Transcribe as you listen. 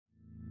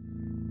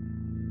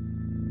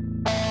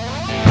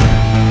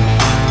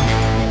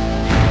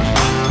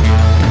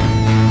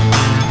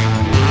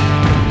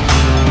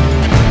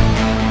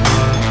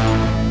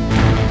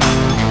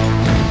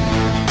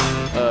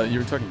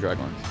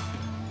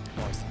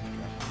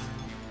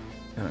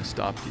and I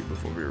stopped you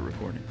before we were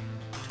recording.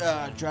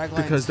 Draglines.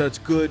 Because that's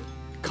good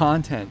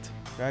content.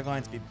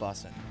 Draglines be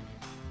bussin'.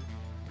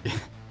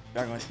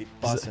 Draglines be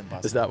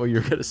bussin'. Is that what you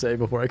were gonna say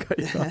before I cut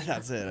you off?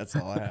 That's it. That's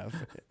all I have.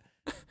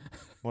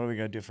 What are we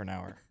gonna do for an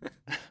hour?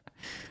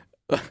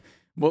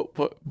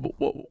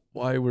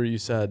 Why were you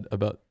sad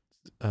about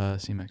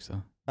CMEX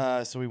though?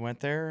 So we went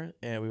there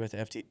and we went to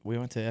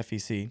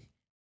FEC,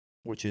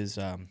 which is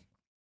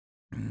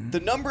the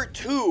number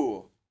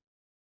 2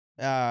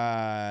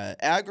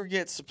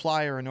 aggregate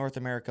supplier in North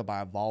America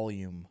by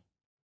volume.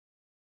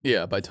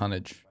 Yeah, by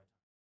tonnage.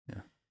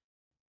 Yeah.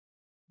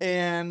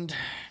 And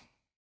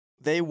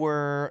they have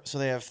 1,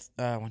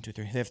 2,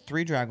 3. They have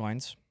 3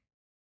 draglines.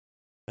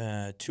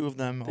 2 of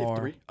them They have are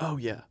 3? Oh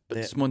yeah, but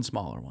it's one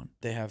smaller one.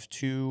 They have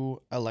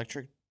 2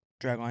 electric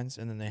draglines,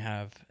 and then they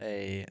have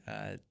a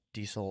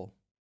diesel.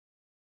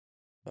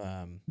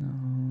 No.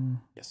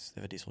 Yes,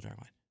 they have a diesel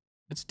dragline.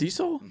 It's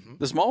diesel? Mm-hmm.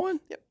 The small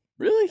one? Yep.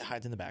 Really? It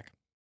hides in the back.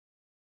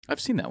 I've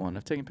seen that one.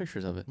 I've taken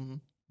pictures of it. Mm-hmm.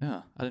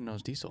 Yeah, I didn't know it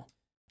was diesel.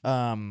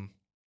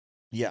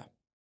 Yeah,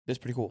 it's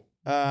pretty cool.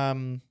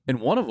 And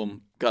one of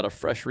them got a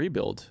fresh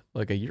rebuild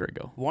like a year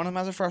ago. One of them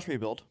has a fresh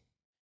rebuild.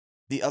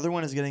 The other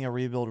one is getting a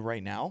rebuild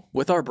right now.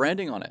 With our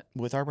branding on it.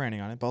 With our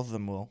branding on it. Both of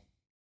them will.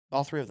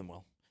 All 3 of them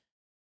will.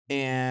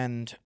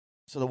 And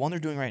so the one they're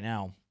doing right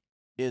now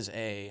is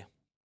it's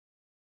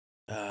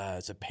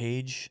a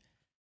Page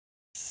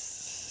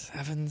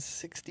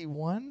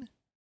 761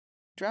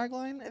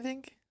 dragline, I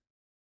think.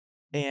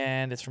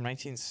 And it's from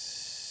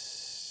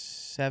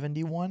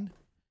 1971,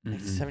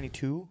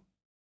 1972.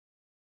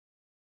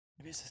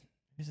 Maybe it's a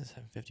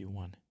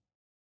 751.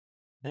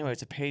 Anyway,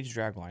 it's a Page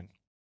dragline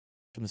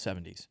from the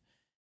 70s.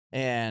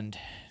 And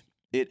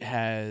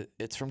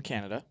it's from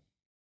Canada.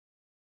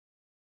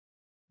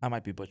 I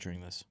might be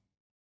butchering this.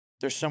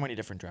 There's so many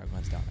different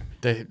draglines down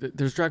there.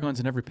 There's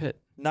draglines in every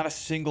pit. Not a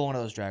single one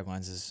of those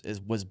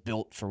draglines was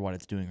built for what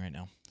it's doing right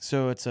now.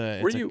 So it's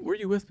a. Were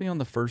you with me on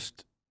the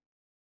first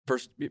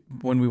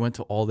when we went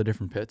to all the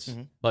different pits?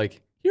 Mm-hmm.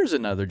 Like, here's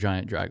another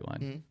giant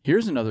dragline. Mm-hmm.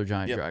 Here's another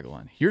giant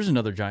dragline. Here's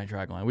another giant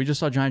dragline. We just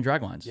saw giant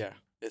draglines. Yeah,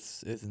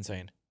 it's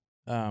insane.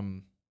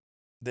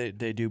 They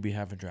do be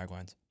having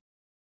draglines.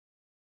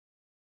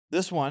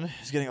 This one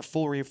is getting a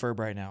full refurb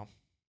right now.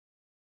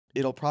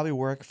 It'll probably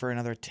work for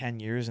another 10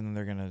 years, and then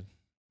they're gonna.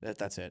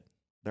 That's it.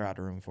 They're out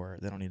of room for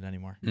it. They don't need it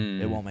anymore.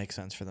 It won't make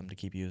sense for them to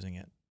keep using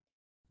it.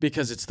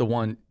 Because it's the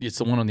one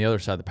on the other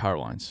side of the power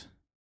lines.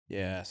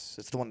 Yes,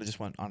 it's the one that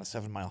just went on a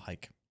 7-mile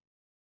hike.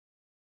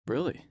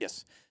 Really?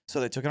 Yes. So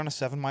they took it on a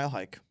 7-mile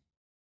hike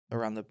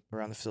around the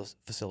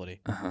facility.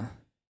 Uh-huh.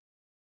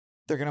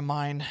 They're gonna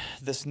mine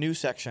this new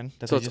section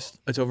that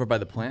it's over by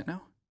the plant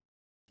now?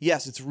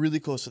 Yes, it's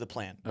really close to the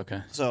plant.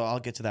 Okay. So I'll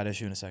get to that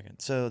issue in a second.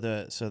 So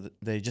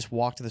they just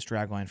walked to this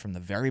dragline from the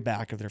very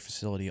back of their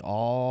facility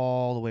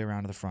all the way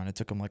around to the front. It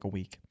took them like a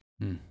week.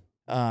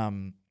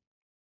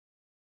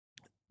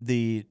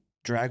 The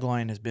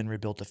dragline has been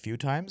rebuilt a few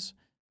times.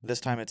 This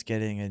time it's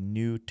getting a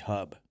new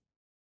tub.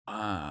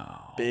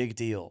 Wow. Big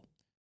deal.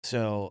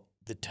 So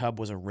the tub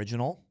was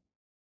original.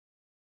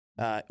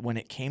 When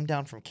it came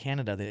down from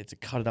Canada, they had to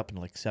cut it up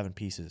into like 7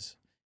 pieces.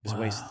 It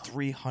weighs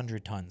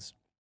 300 tons.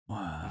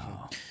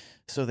 Wow. Mm-hmm.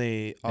 So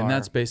and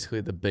that's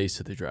basically the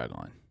base of the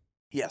dragline.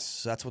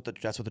 Yes, that's what the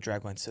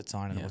dragline sits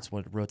on, and that's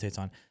what it rotates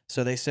on.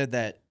 So they said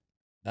that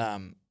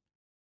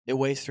it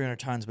weighs 300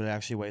 tons, but it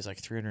actually weighs like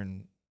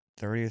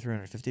 330 or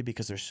 350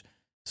 because there's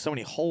so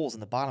many holes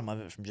in the bottom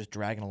of it from just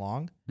dragging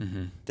along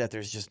that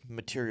there's just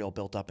material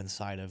built up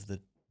inside of the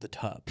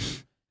tub.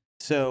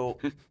 So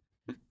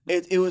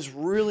it was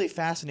really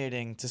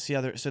fascinating to see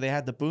so they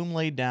had the boom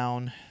laid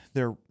down.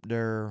 They're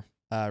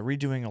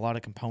redoing a lot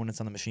of components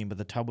on the machine, but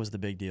the tub was the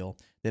big deal.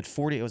 They had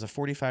it was a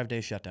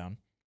 45-day shutdown.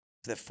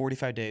 So they had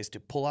 45 days to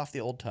pull off the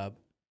old tub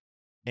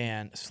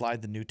and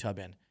slide the new tub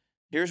in.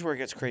 Here's where it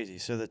gets crazy.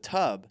 So the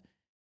tub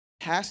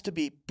has to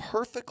be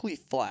perfectly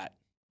flat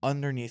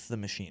underneath the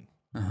machine.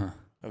 Uh-huh.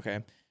 Okay?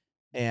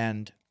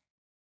 And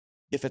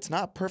if it's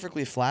not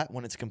perfectly flat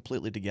when it's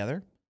completely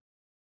together,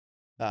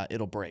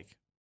 it'll break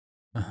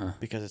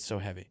because it's so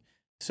heavy.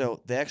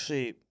 So they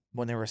actually,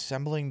 when they were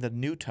assembling the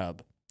new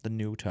tub,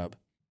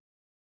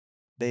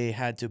 they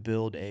had to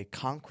build a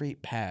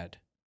concrete pad.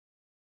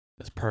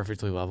 That's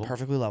perfectly level?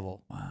 Perfectly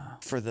level. Wow.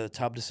 For the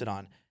tub to sit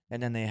on.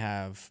 And then they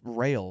have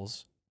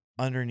rails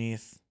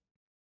underneath.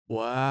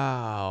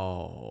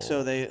 Wow.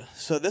 So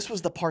this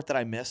was the part that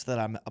I missed that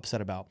I'm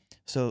upset about.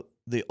 So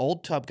the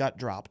old tub got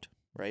dropped,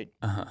 right?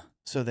 Uh-huh.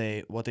 So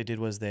what they did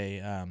was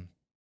they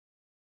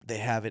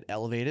have it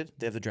elevated.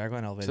 They have the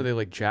dragline elevated. So they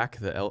like jack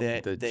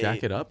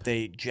jack it up?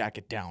 They jack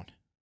it down.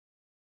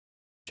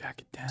 Jack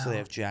it down. So they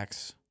have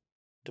jacks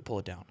to pull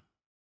it down.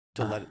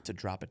 To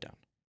drop it down.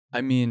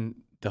 I mean,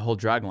 the whole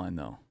dragline,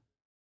 though.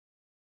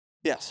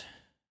 Yes.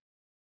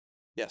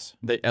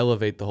 They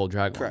elevate the whole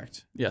dragline.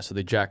 Correct. Yeah, so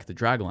they jack the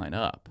dragline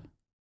up.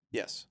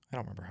 Yes. I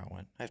don't remember how it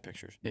went. I have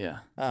pictures.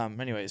 Yeah.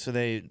 Anyway, so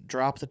they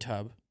drop the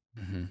tub.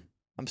 Mm-hmm.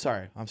 I'm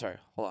sorry. Hold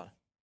on.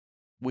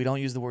 We don't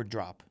use the word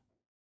drop.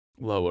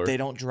 Lowered. They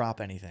don't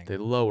drop anything. They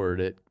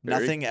lowered it.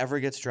 Nothing ever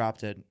gets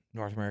dropped.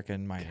 North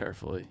American mining.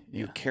 Carefully.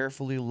 You Yeah.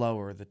 carefully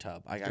lower the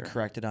tub. I got Sure.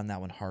 corrected on that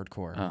one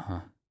hardcore.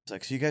 Uh-huh. It's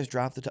like, so you guys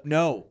drop the tub?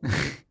 No,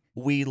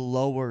 we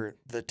lower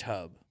the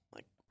tub.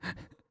 Like,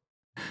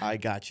 I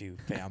got you,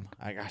 fam.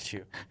 I got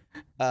you.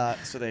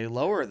 So they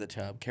lower the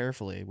tub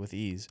carefully with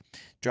ease,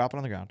 drop it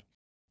on the ground,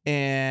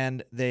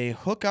 and they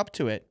hook up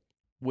to it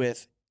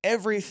with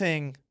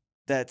everything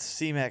that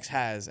CMEX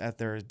has at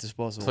their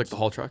disposal. It's like the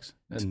haul trucks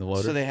and the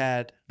loader. So they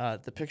had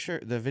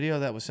the video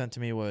that was sent to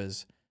me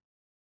was,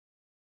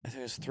 I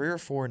think it was 3 or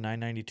 4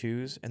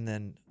 992s and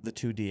then the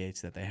 2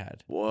 D8s that they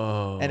had.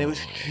 Whoa. And it was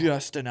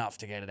just enough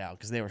to get it out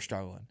because they were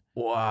struggling.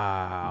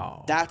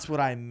 Wow. That's what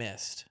I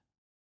missed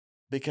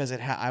because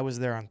I was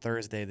there on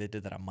Thursday. They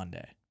did that on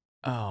Monday.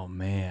 Oh,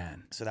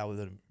 man. So that was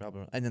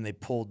and then they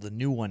pulled the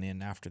new one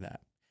in after that.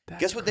 That's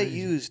Guess what crazy. they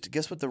used?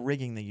 Guess what the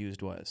rigging they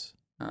used was?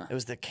 Huh. It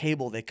was the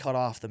cable they cut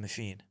off the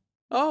machine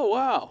Oh,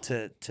 wow.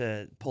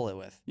 to pull it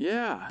with.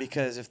 Yeah.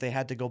 Because if they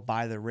had to go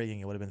buy the rigging,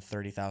 it would have been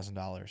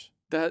 $30,000.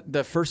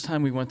 That first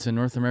time we went to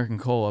North American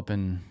Coal up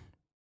in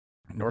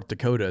North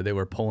Dakota, they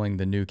were pulling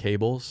the new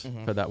cables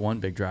for that one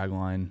big drag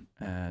line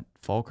at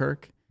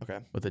Falkirk Okay.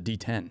 with a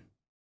D10.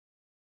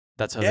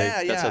 That's how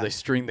Yeah, that's how yeah. they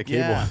string the cable.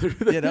 Yeah. through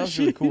the Yeah, that was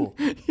really machine. cool.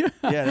 Yeah.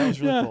 Yeah, that was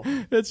really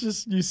cool. It's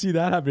just you see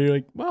that happen, you're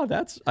like, wow,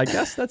 I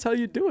guess that's how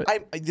you do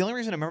it. The only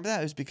reason I remember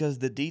that is because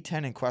the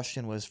D10 in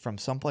question was from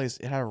someplace.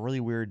 It had a really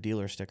weird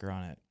dealer sticker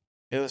on it.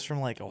 It was from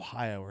like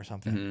Ohio or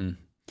something. Mhm.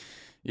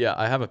 Yeah,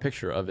 I have a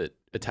picture of it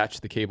attached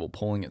to the cable,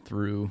 pulling it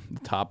through the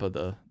top of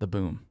the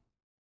boom.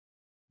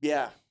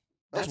 Yeah,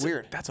 that's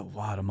weird. That's a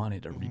lot of money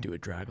to redo a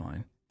drag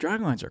line.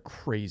 Drag lines are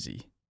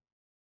crazy.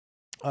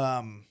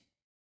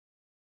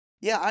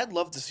 Yeah, I'd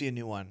love to see a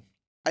new one.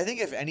 I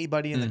think if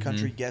anybody in the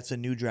country gets a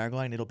new drag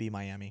line, it'll be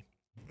Miami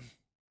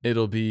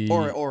It'll be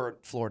or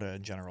Florida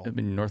in general. it'll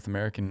be North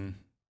American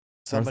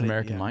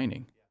Yeah.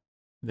 mining.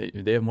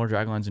 They have more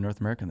drag lines in North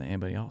America than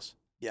anybody else.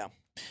 Yeah.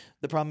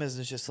 The problem is,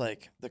 it's just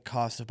like the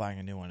cost of buying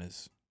a new one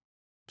is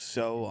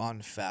so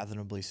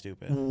unfathomably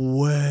stupid.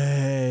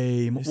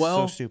 Way It's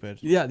well, so stupid.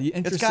 yeah. The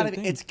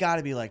interesting It's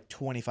gotta be like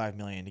 $25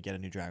 million to get a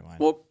new drag line.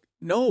 well,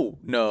 no.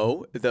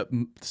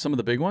 Some of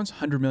the big ones,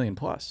 100 million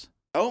plus.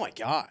 Oh my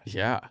gosh.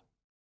 Yeah,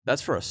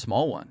 that's for a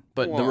small one.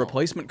 But the Whoa.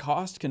 replacement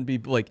cost can be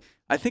like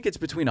I think it's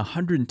between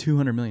 100 and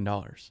 200 million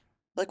dollars.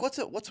 Like what's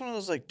one of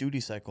those like duty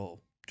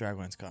cycle drag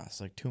lines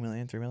cost? Like 2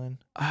 million, 3 million?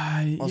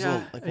 Yeah, One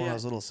of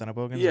those little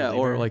Centibogans? yeah,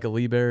 or Liebherr? like a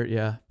Liebherr,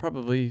 yeah,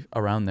 probably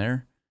around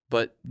there.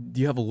 But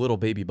you have a little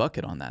baby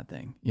bucket on that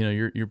thing. You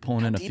know, you're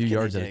pulling How in a deep few can they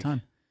yards at a dig?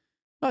 time.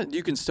 But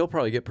you can still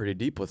probably get pretty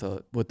deep with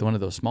one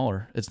of those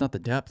smaller. It's not the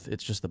depth;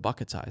 it's just the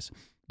bucket size.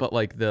 But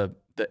like the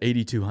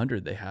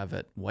 8200 they have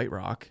at White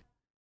Rock,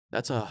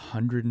 that's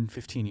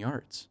 115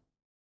 yards.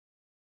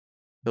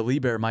 The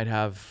Liebherr might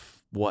have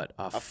what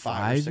a 5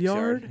 or 6 5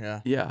 yard?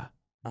 Yeah. Yeah.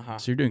 Uh-huh.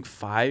 So you're doing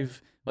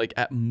 5, like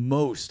at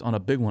most on a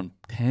big one,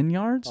 10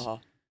 yards. Uh-huh.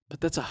 But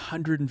that's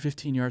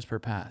 115 yards per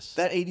pass.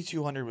 That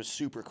 8200 was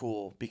super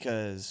cool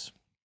because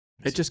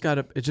It just got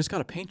a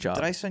paint job.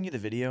 did I send you the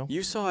video?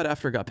 You saw it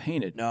after it got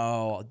painted.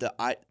 No,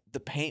 the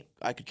paint,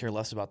 I could care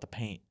less about the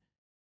paint.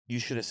 You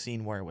should have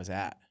seen where it was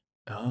at.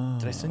 Oh.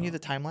 Did I send you the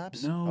time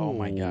lapse? No. Oh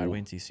my god, wait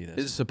until you see this.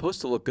 It's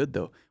supposed to look good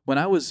though. When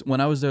I was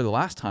there the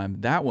last time,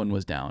 that one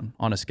was down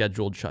on a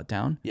scheduled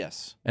shutdown,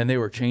 Yes. and they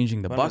were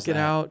changing the When was bucket that?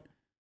 out.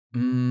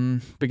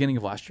 Beginning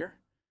of last year,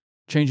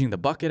 changing the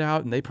bucket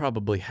out, and they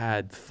probably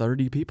had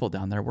 30 people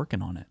down there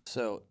working on it.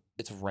 So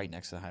it's right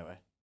next to the highway.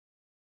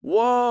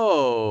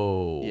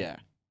 Whoa. Yeah.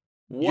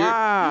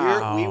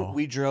 Wow.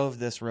 We drove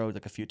this road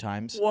like a few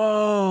times.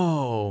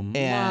 Whoa.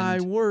 My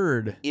And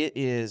word. It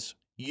is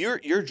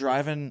you're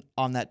driving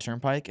on that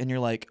turnpike and you're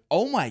like,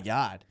 oh my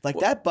god, like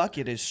that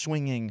bucket is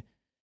swinging.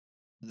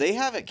 They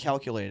have it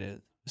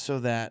calculated so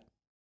that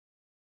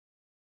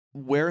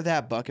where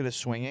that bucket is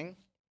swinging,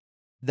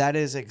 that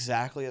is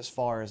exactly as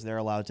far as they're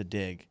allowed to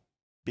dig,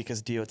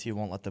 because DOT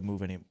won't let them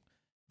move any.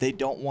 They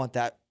don't want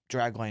that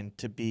drag line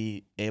to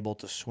be able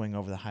to swing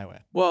over the highway.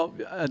 Well,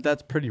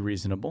 that's pretty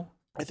reasonable.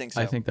 I think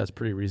so. I think that's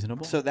pretty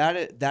reasonable. So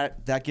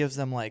that gives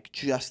them like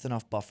just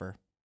enough buffer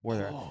where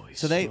they're. Holy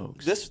So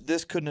smokes.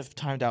 this couldn't have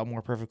timed out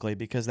more perfectly,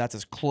 because that's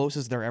as close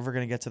as they're ever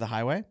going to get to the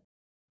highway.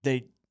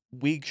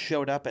 We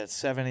showed up at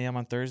 7 a.m.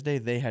 on Thursday.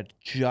 They had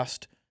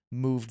just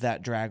moved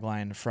that drag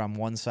line from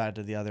one side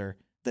to the other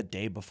the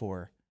day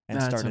before and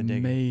That's started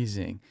digging.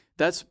 amazing.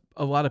 That's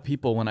a lot of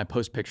people when I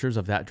post pictures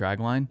of that drag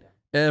line.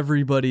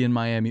 Everybody in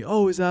Miami,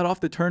 oh, is that off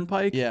the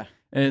turnpike? Yeah.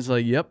 And it's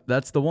like, yep,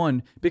 that's the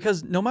one.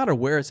 Because no matter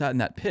where it's at in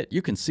that pit,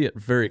 you can see it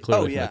very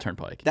clearly from yeah. the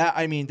turnpike.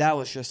 That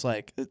was just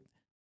like,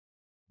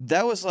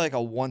 that was like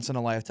a once in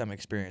a lifetime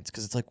experience,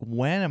 because it's like,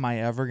 when am I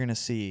ever going to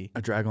see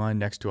A drag line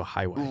next to a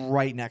highway,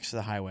 right next to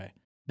the highway?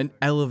 an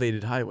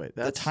elevated highway.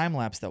 The time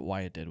lapse that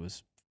Wyatt did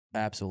was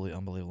absolutely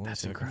unbelievable. Let me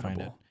That's see if I can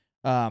find it.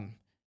 incredible.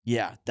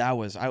 Yeah, I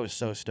was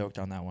so stoked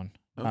on that one.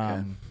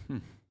 Okay.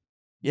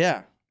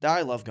 Yeah,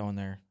 I love going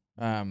there.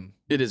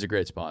 It is a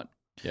great spot.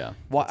 Yeah.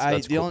 Well,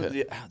 That's a cool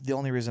pit. the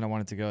only reason I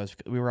wanted to go is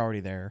because we were already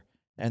there,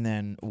 and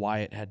then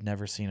Wyatt had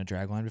never seen a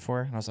drag line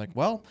before, and I was like,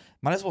 well,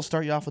 might as well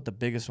start you off with the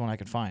biggest one I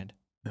could find.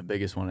 The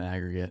biggest one in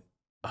aggregate.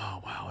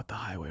 Oh, wow. At the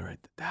highway right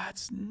there.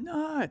 That's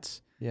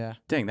nuts. Yeah.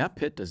 Dang, that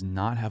pit does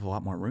not have a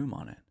lot more room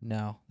on it.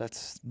 No,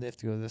 they have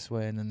to go this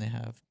way, and then they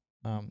have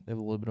a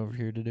little bit over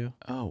here to do.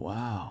 Oh,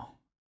 wow.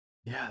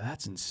 Yeah,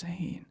 that's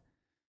insane.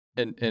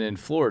 And in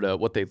Florida,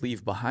 what they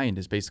leave behind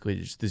is basically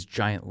just this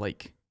giant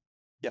lake.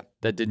 Yeah.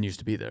 That didn't used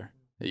to be there.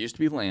 It used to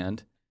be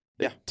land.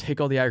 They Yeah.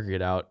 take all the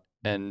aggregate out,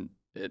 and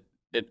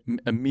it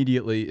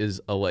immediately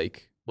is a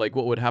lake. Like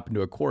what would happen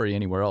to a quarry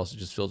anywhere else, it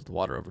just fills with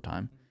water over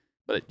time.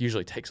 But it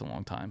usually takes a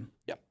long time.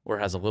 Yeah. Or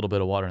it has a little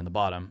bit of water in the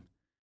bottom.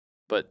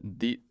 But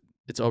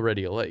it's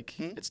already a lake.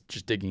 Mm. It's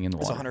just digging in the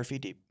It's water. 100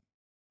 feet deep.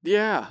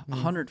 Yeah, Mm.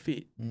 100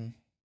 feet. Mm.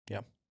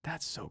 Yeah.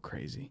 That's so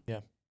crazy.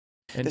 Yeah.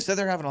 And They said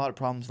they're having a lot of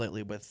problems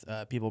lately with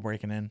people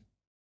breaking in.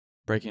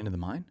 breaking into the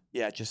mine?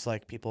 Yeah, just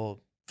like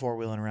people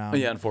four-wheeling around. Oh,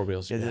 yeah, on four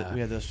wheels. Yeah, Yeah. we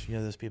had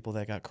those people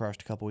that got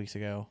crushed a couple weeks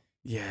ago.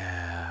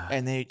 Yeah.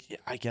 And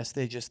I guess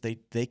they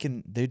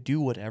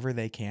do whatever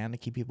they can to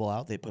keep people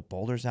out. They put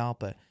boulders out,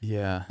 but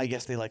Yeah. I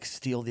guess they like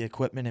steal the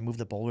equipment and move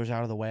the boulders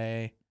out of the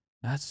way.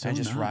 That's so and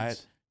just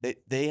nuts. ride.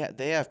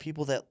 They have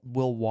people that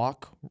will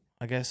walk.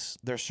 I guess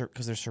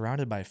because they're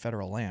surrounded by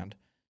federal land.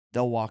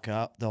 They'll walk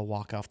off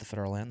the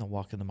federal land. They'll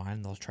walk in the mine.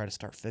 And they'll try to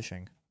start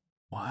fishing.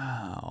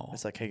 Wow.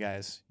 It's like, hey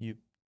guys, you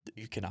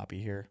cannot be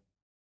here.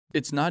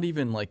 It's not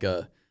even like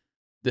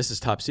this is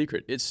top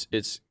secret.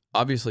 It's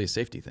obviously a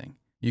safety thing.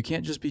 You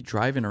can't just be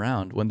driving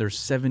around when there's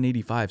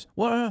 785s.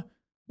 What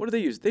do they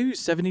use? They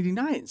use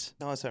 789s.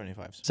 No, it's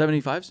 75s.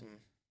 75s?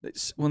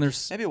 Mm. When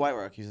there's Maybe White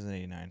Rock uses an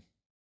 89.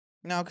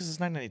 No, because it's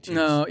 992.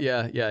 No,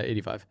 yeah,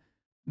 85.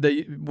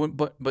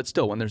 But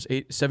still, when there's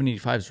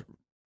 785s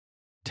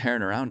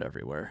tearing around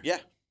everywhere. Yeah.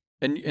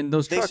 And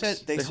those They trucks,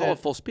 said- they haul at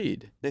full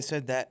speed. They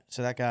said that.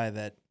 So that guy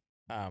that,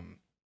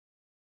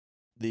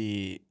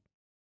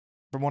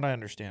 from what I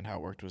understand, how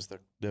it worked was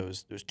that there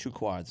was two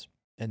quads,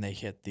 and they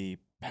hit the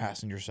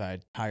passenger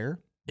side tire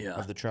Yeah.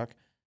 of the truck.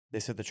 They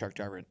said the truck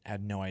driver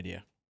had no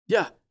idea.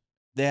 Yeah.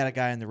 They had a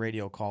guy in the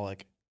radio call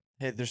like,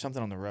 "Hey, there's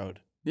something on the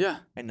road," Yeah.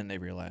 and then they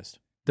realized.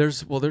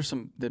 There's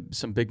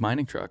some big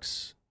mining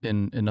trucks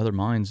in other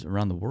mines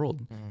around the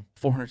world.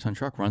 400-ton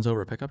truck runs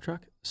over a pickup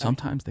truck.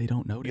 Sometimes they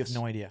don't notice. You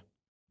have no idea.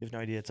 You have no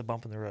idea. It's a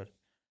bump in the road.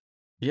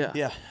 Yeah.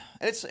 Yeah,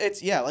 it's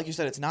like you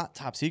said, it's not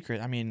top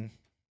secret. I mean,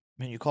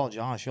 you call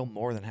Josh, he'll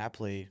more than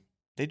happily.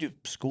 They do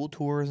school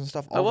tours and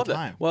stuff I all love the that.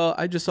 time. Well,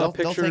 I just saw a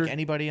picture. They'll take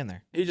anybody in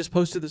there. He just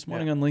posted this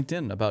morning on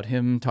LinkedIn about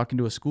him talking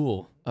to a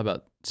school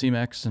about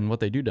CMEX and what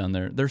they do down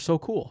there. They're so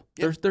cool.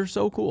 Yeah. They're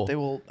so cool. They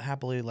will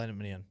happily let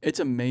anybody in. It's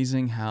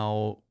amazing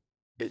how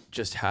it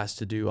just has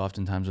to do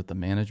oftentimes with the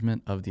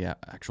management of the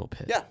actual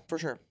pit. Yeah, for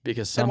sure.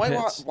 Because some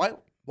pits,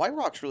 White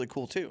Rock's really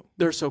cool too.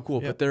 they're so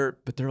cool, Yeah.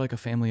 but they're like a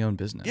family-owned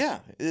business. Yeah,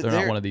 They're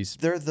not one of these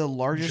They're the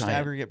largest giant-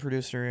 aggregate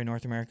producer in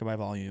North America by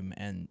volume,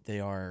 and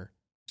they are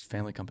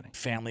family company.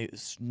 family.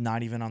 It's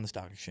not even on the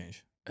stock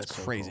exchange. It's That's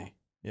so crazy. cool.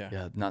 Yeah.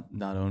 Yeah,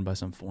 not owned by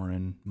some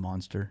foreign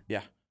monster.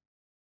 Yeah.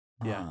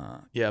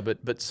 Yeah. Yeah,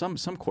 but some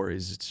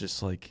quarries, it's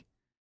just like,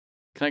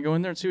 can I go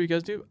in there and see what you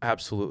guys do?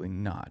 Absolutely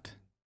not.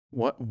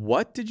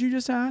 What did you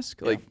just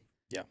ask? Yeah. Like,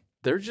 Yeah.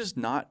 they're just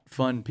not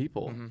fun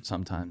people Mhm.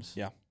 sometimes.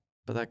 Yeah.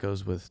 But that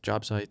goes with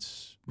job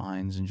sites,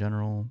 mines in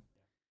general.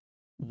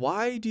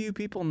 Why do you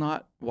people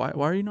not? Why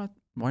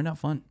not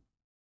fun?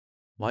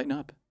 Lighten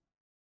up.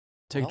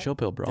 Take Well, a chill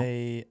pill, bro.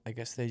 I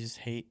guess they just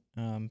hate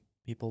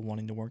people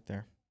wanting to work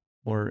there.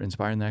 Or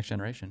inspiring the next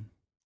generation.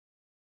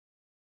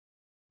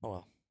 Oh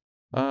well.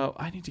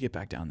 I need to get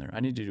back down there. I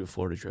need to do a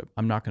Florida trip.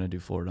 I'm not going to do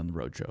Florida on the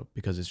road trip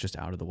because it's just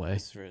out of the way.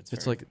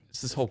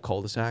 It's this whole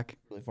cul-de-sac.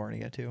 Really far to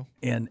get to.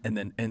 And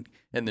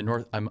the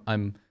north.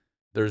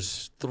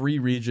 There's 3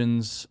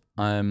 regions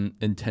I'm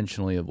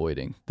intentionally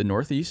avoiding. The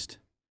Northeast,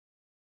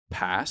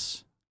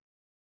 pass.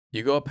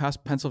 You go up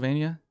past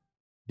Pennsylvania.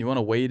 You want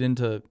to wade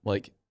into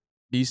like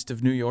east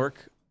of New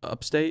York,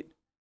 upstate.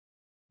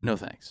 No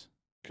thanks.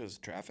 Because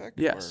traffic.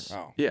 Yes.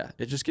 Or, Yeah.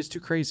 It just gets too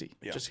crazy.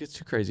 Yeah. It just gets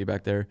too crazy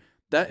back there.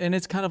 And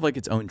it's kind of like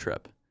its own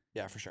trip.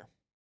 Yeah, for sure.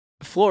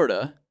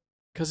 Florida,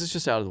 because it's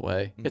just out of the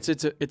way.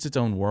 Mhm. It's its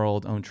own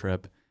world, own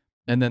trip.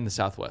 And then the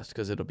Southwest,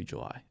 because it'll be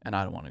July. And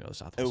I don't want to go to the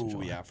Southwest in Oh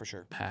July. yeah, for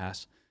sure.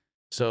 Pass.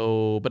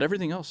 So, but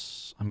everything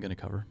else I'm going to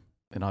cover.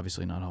 And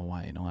obviously not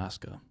Hawaii and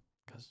Alaska,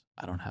 because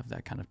I don't have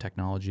that kind of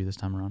technology this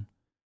time around.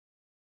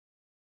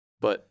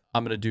 But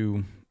I'm going to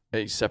do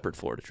a separate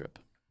Florida trip.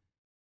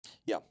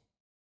 Yeah.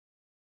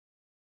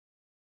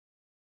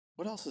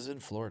 What else is in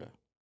Florida?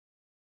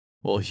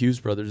 Well, Hughes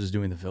Brothers is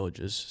doing the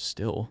Villages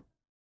still.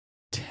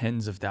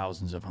 Tens of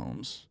thousands of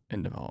homes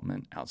in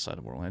development outside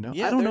of Orlando.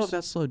 Yeah, I don't know if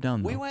that's slowed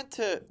down though. When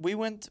we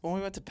went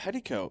to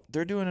Petticoat.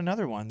 They're doing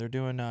another one. They're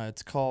doing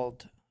it's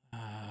called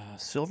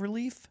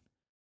Silverleaf.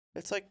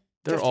 It's like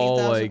They're all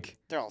 15,000 like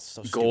they're all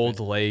so Gold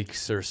stupid.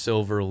 Lakes or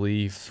Silver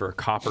Leaf or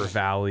Copper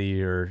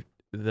Valley, or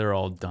they're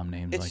all dumb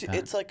names like that.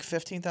 It's like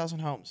 15,000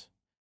 homes.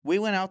 We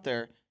went out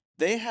there.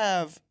 They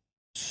have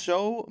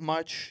so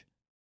much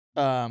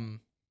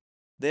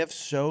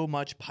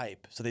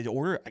pipe. So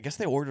I guess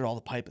they ordered all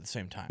the pipe at the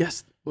same time.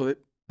 Yes. Well,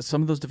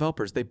 some of those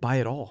developers, they buy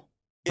it all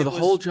for It the was-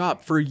 whole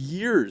job for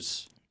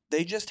years.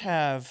 They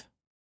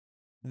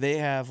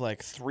have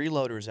like 3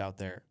 loaders out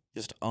there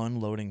just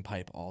unloading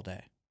pipe all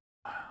day.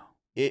 Wow.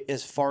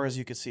 As far as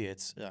you can see,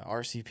 it's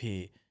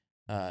RCP,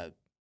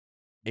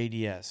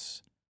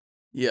 ADS,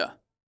 Yeah.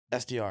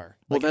 SDR.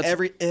 Well,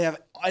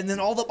 Like and then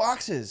all the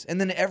boxes, and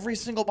then every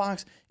single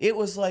box. It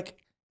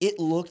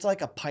looked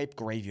like a pipe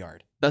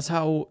graveyard. That's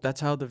how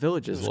the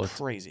villages looked.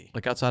 Crazy.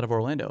 Like outside of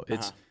Orlando,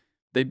 it's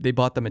they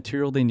bought the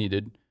material they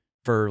needed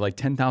for like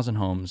 10,000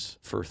 homes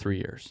for 3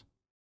 years,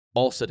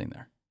 all sitting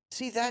there.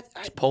 See that?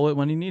 Just pull it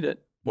when you need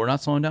it. We're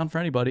not slowing down for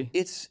anybody.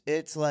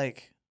 It's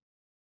like,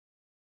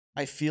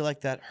 I feel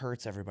like that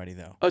hurts everybody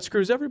though. Oh, it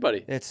screws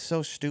everybody. It's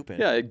so stupid.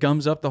 Yeah, it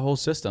gums up the whole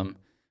system.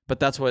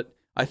 But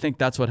I think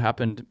that's what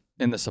happened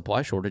in the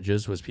supply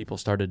shortages was people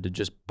started to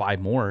just buy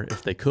more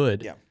if they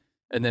could. Yeah.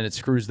 And then it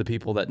screws the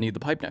people that need the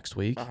pipe next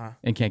week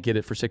and can't get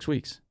it for 6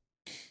 weeks.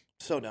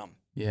 So dumb.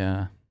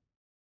 Yeah.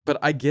 But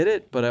I get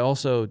it, but I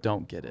also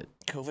don't get it.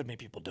 COVID made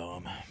people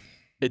dumb.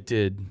 It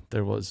did.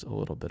 There was a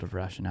little bit of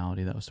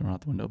rationality that was thrown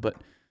out the window, but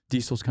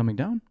diesel's coming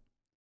down.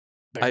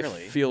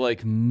 Barely. I feel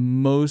like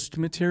most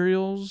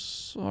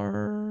materials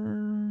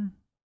are...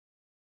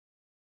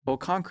 Well,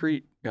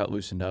 concrete got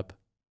loosened up.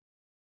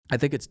 I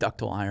think it's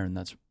ductile iron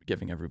that's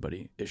giving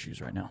everybody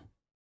issues right now.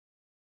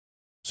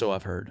 So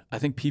I've heard. I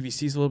think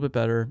PVC's a little bit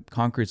better.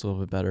 Concrete's a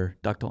little bit better.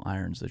 Ductile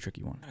iron's the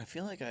tricky one. I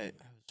feel like I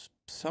was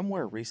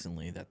somewhere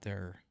recently that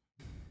they're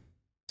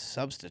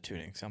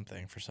substituting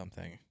something for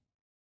something.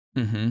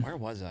 Mm-hmm. Where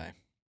was I?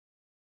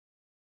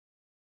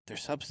 They're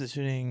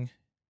substituting...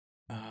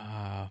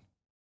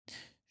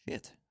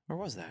 Shit. Where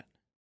was that?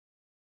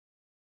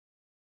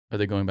 Are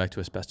they going back to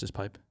asbestos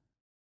pipe?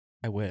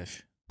 I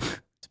wish.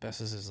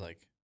 Asbestos is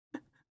like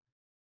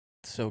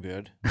so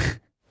good.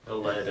 A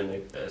lead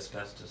and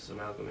asbestos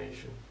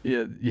amalgamation.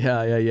 Yeah.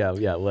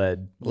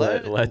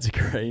 Lead's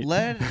great.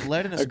 Lead and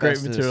asbestos. A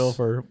great material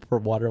for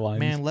water lines.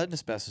 Man, lead and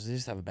asbestos, they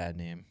just have a bad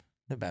name.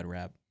 They're a bad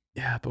rap.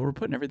 Yeah, but we're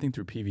putting everything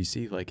through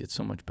PVC like it's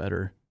so much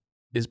better.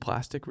 Is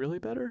plastic really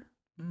better?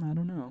 I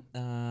don't know.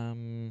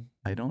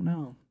 I don't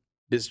know.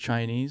 Is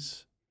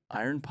Chinese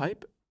iron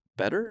pipe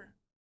better?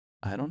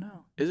 I don't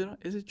know.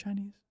 Is it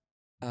Chinese?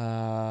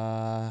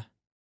 I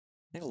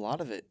think a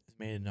lot of it is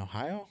made in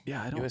Ohio.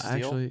 Yeah, I don't US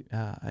Steel? actually.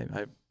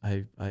 I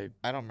I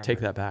don't remember. take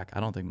that back. I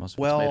don't think most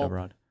of it's made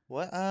abroad.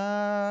 What?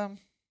 That's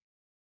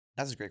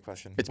a great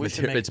question.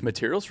 It's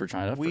materials for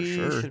China for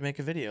sure. We should make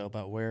a video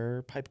about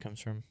where pipe comes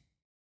from.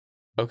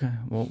 Okay,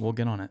 we'll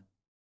get on it.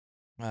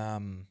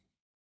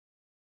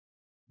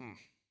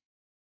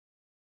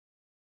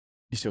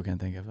 You still can't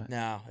think of it?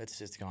 No,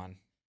 it's gone.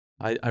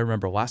 I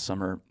remember last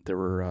summer there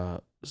were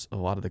a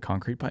lot of the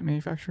concrete pipe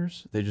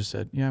manufacturers. They just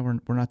said, "Yeah,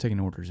 we're not taking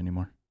orders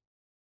anymore.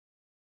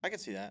 I can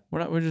see that.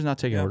 We're just not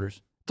taking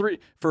orders.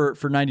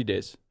 For 90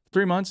 days,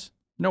 3 months,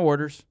 no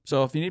orders.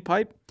 So if you need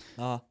pipe,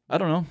 I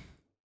don't know.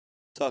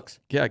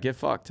 Sucks. Yeah, get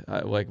fucked.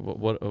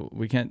 What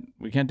we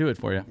can't do it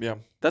for you. Yeah,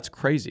 that's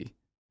crazy.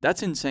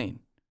 That's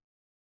insane.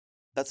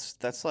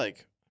 That's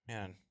like,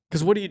 man.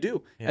 Because what do you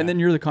do? Yeah. And then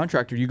you're the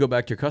contractor. You go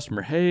back to your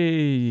customer.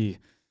 Hey,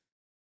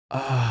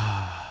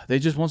 they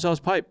just won't sell us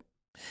pipe.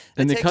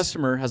 And the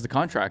customer has the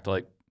contract.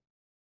 Like,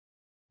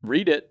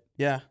 read it.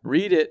 Yeah.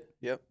 Read it.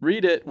 Yep.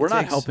 Read it. We're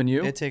not helping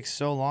you. It takes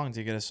so long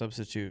to get a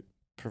substitute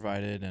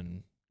provided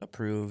and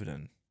approved,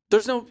 and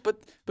there's no.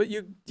 But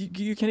you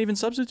can't even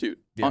substitute.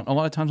 Yeah. A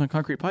lot of times on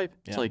concrete pipe,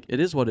 it's like it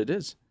is what it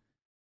is.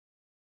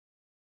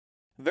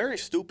 Very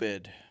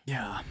stupid.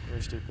 Yeah.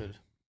 Very stupid.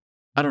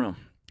 I don't know.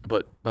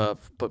 But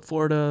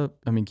Florida,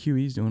 I mean,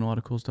 QE's doing a lot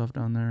of cool stuff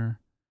down there.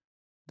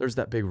 There's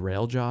that big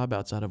rail job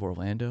outside of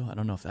Orlando. I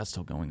don't know if that's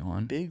still going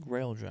on. Big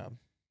rail job.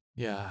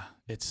 Yeah,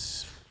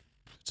 it's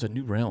a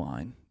new rail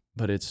line,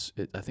 but I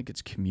think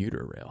it's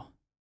commuter rail.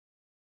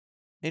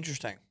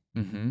 Interesting.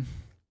 Mm-hmm.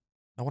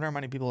 I wonder how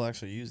many people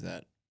actually use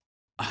that.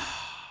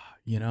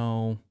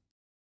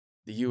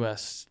 The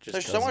U.S. just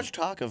There's so much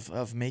talk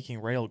of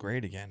making rail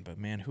great again, but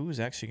man, who's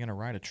actually going to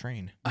ride a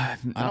train? I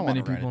don't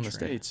many people in the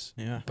States.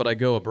 Yeah. But I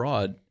go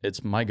abroad.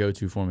 It's my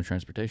go-to form of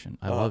transportation.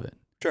 I love it.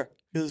 Sure.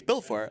 Because it's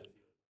built for it.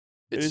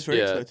 It is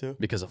very expensive.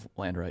 Because of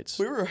land rights.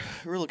 We were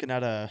looking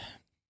at I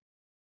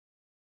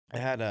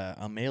had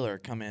a mailer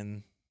come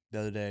in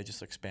the other day,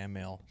 just like spam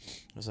mail.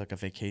 It was like a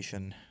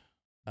vacation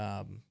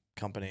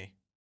company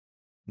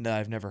that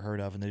I've never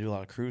heard of, and they do a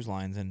lot of cruise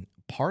lines, and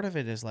part of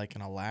it is like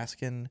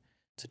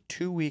it's a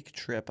 2-week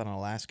trip on an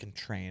Alaskan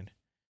train.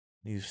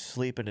 You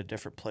sleep in a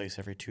different place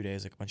every 2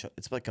 days,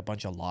 it's like a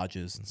bunch of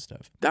lodges and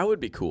stuff. That would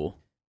be cool.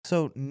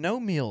 So no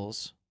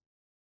meals,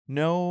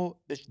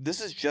 this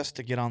is just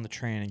to get on the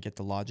train and get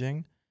the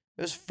lodging.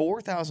 It was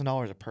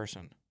 $4,000 a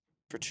person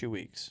for 2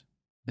 weeks.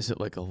 Is it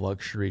like a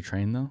luxury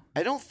train though?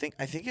 I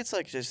think it's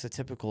like just a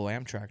typical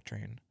Amtrak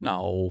train.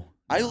 No.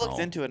 I looked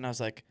into it and I was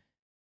like,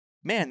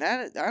 man,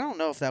 I don't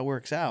know if that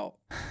works out.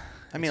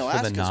 I mean,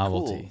 Alaska's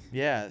cool.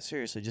 Yeah,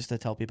 seriously, just to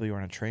tell people you're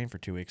on a train for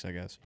 2 weeks, I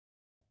guess.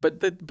 But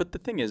the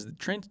thing is, the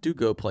trains do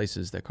go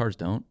places that cars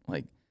don't.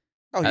 Like,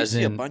 you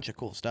see a bunch of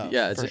cool stuff.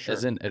 Yeah,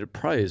 it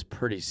probably is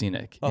pretty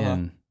scenic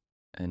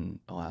in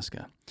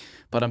Alaska.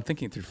 But I'm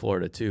thinking through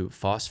Florida too.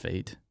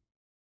 Phosphate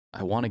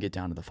I want to get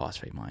down to the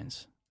phosphate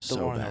mines The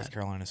so one in bad. North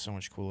Carolina is so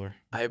much cooler.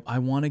 I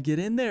want to get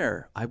in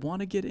there. I want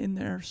to get in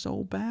there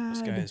so bad.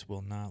 Those guys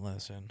will not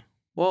listen.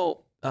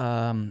 Well,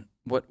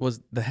 what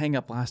was the hang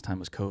up last time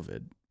was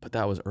COVID, but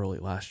that was early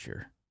last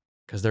year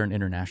because they're an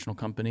international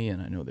company,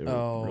 and I know they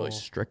were really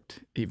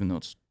strict, even though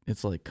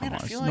it's like, come Man,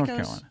 on, I it's feel North like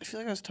Carolina. I feel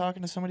like I was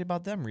talking to somebody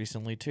about them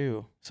recently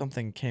too.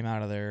 Something came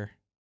out of there,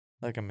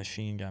 like a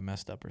machine got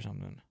messed up or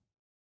something.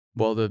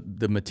 Well,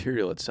 the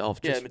material itself,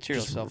 Yeah, just, the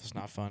material just, itself is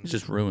not fun. it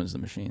just ruins the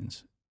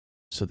machines.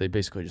 So they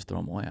basically just throw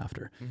them away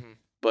after. Mm-hmm.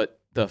 But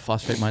the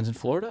phosphate mines in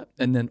Florida,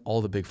 and then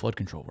all the big flood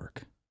control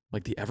work,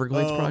 like the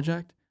Everglades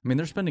project. I mean,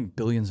 they're spending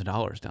billions of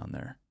dollars down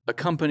there. A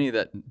company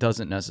that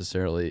isn't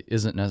necessarily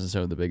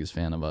the biggest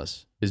fan of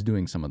us is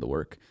doing some of the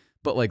work.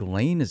 But like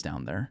Lane is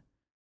down there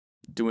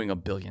doing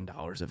 $1 billion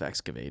of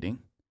excavating.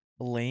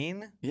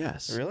 Lane?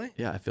 Yes. Really?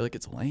 Yeah, I feel like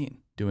it's Lane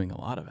doing a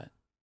lot of it.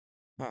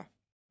 Huh.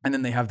 And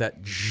then they have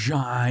that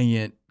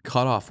giant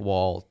cutoff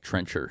wall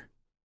trencher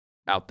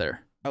out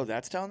there. Oh,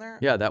 that's down there?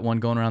 Yeah, that one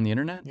going around the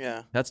internet.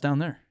 Yeah. That's down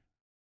there.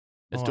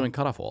 It's Oh, doing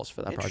cutoff walls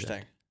for that Interesting.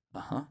 project.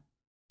 Uh-huh.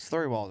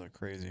 Slurry walls are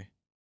crazy.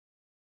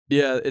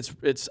 Yeah,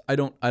 it's I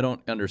don't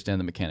understand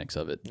the mechanics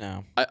of it.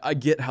 No. I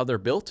get how they're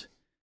built,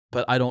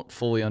 but I don't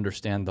fully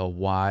understand the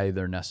why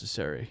they're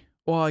necessary.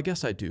 Well, I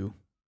guess I do.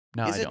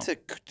 No, Is I it don't.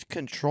 to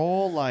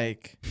control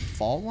like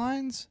fault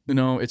lines?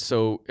 No, it's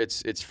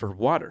for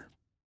water.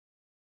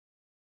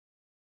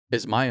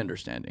 Is my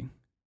understanding.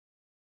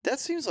 That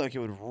seems like it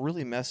would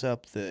really mess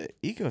up the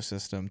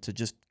ecosystem to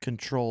just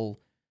control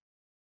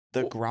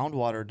the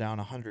groundwater down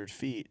 100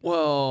 feet.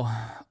 Well,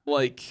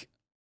 like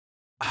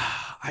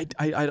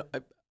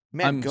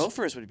Man, I'm-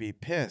 gophers would be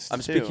pissed. I'm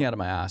too. speaking out of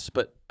my ass,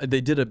 but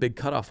they did a big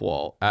cutoff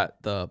wall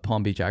at the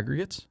Palm Beach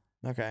aggregates.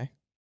 Okay.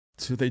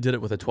 So they did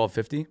it with a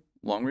 1250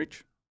 long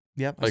reach,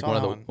 Yep. I like saw one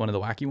of that the one. one of the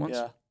wacky ones.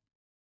 Yeah.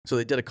 So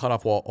they did a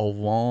cutoff wall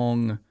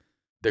along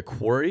the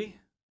quarry,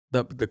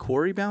 the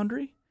quarry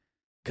boundary,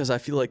 because I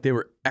feel like they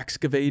were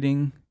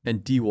excavating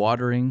and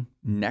dewatering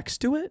next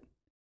to it.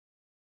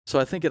 So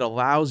I think it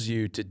allows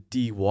you to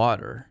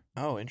dewater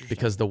Oh, interesting.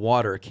 because the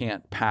water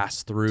can't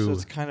pass through so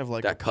it's kind of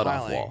like that a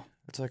cutoff piling. wall.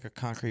 It's like a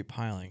concrete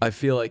piling. I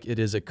feel like it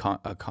is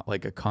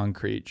like a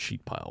concrete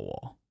sheet pile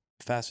wall.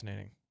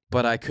 Fascinating.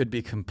 But I could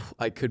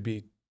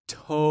be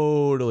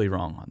totally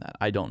wrong on that.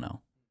 I don't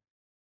know.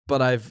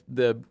 But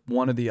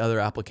one of the other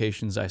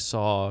applications I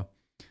saw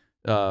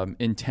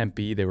in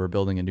Tempe, they were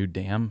building a new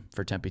dam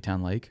for Tempe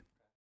Town Lake,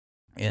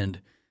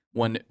 and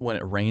when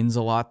it rains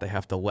a lot, they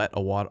have to let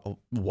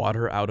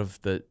water out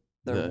of the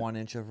 1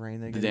 inch of rain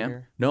they the get dam.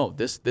 here. No,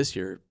 this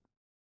year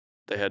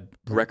they had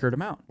record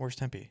amount Where's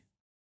Tempe?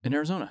 in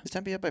Arizona. Is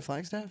Tempe up by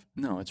Flagstaff?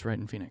 No, it's right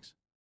in Phoenix.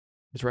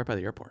 It's right by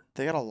the airport.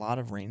 They got a lot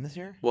of rain this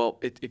year? Well,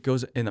 it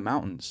goes in the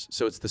mountains,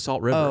 so it's the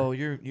Salt River. Oh,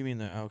 you mean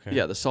the okay.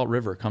 Yeah, the Salt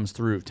River comes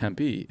through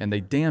Tempe, and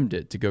they dammed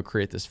it to go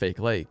create this fake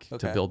lake to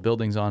Okay. build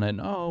buildings on it.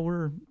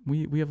 And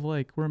we have a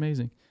lake, we're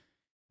amazing.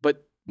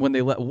 But when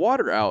they let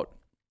water out,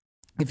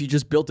 if you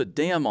just built a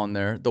dam on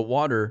there, the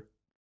water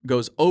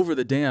goes over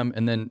the dam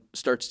and then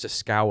starts to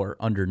scour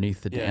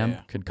underneath the dam,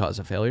 could cause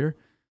a failure.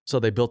 So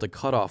they built a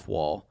cutoff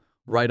wall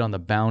right on the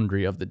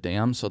boundary of the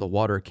dam, so the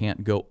water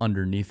can't go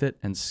underneath it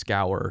and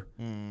scour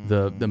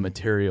the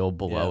material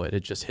below it. It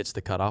just hits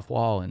the cutoff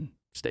wall and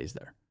stays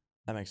there.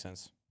 That makes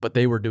sense. But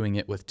they were doing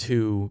it with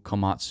 2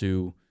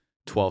 Komatsu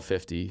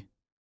 1250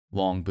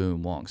 long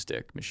boom, long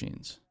stick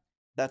machines.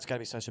 That's got to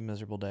be such a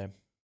miserable day.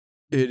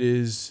 It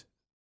is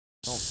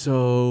Oh.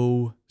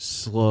 so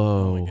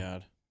slow. Oh my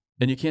god.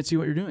 And you can't see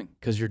what you're doing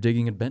because you're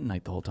digging in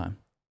bentonite the whole time.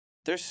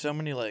 There's so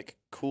many like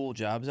cool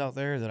jobs out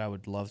there that I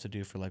would love to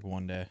do for like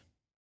one day.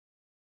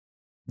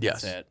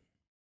 Yes. That's it.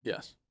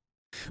 Yes.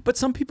 But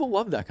some people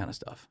love that kind of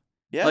stuff.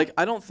 Yeah. Like,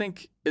 I don't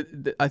think,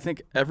 I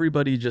think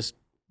everybody just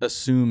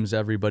assumes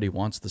everybody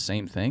wants the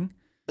same thing.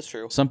 that's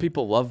true. Some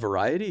people love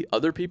variety.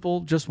 Other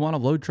people just want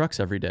to load trucks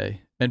every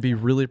day and be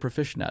really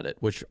proficient at it,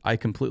 which I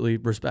completely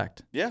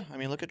respect. Yeah. I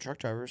mean, look at truck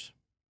drivers.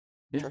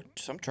 Yeah.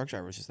 Some truck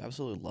drivers just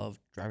absolutely love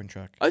driving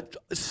truck.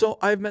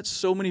 I've met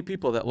so many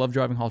people that love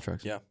driving haul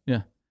trucks. Yeah.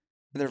 Yeah.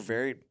 And they're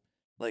very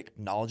like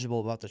knowledgeable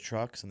about the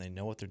trucks and they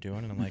know what they're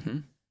doing. And I'm like,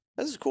 Mhm.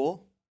 this is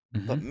cool.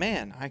 Mhm. But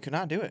man, I could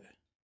not do it.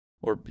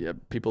 Or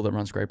people that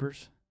run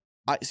scrapers.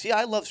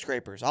 I love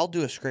scrapers. I'll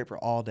do a scraper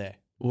all day.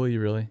 Will you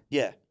really?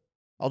 Yeah.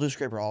 I'll do a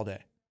scraper all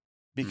day.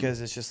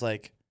 Because it's just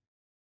like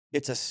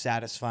it's a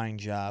satisfying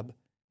job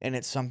and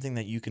it's something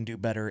that you can do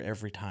better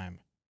every time.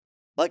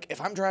 Like if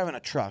I'm driving a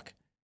truck,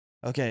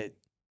 okay,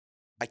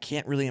 I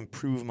can't really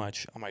improve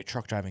much on my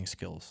truck driving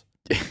skills.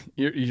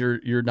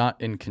 You're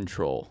not in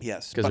control.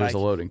 Yes, Because there's a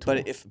loading tool.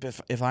 But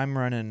if I'm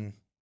running,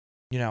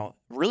 you know,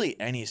 really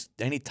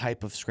any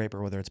type of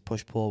scraper, whether it's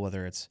push pull,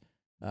 whether it's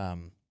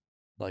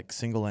like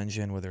single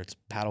engine, whether it's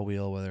paddle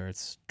wheel, whether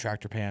it's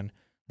tractor pan,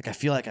 like I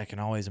feel like I can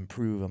always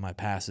improve on my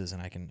passes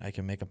and I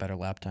can make a better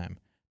lap time.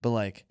 But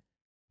like,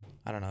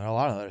 I don't know, a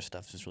lot of other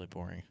stuff is just really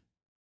boring.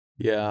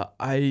 Yeah,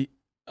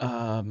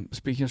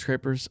 speaking of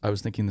scrapers, I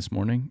was thinking this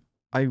morning,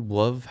 I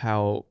love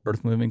how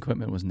earth moving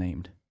equipment was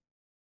named.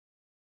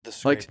 The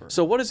scraper. Like,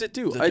 so what does it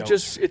do?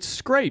 The It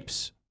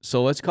scrapes.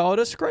 So let's call it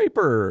a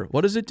scraper.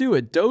 What does it do?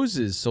 It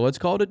dozes. So let's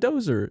call it a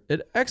dozer.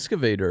 An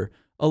excavator,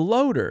 a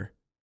loader.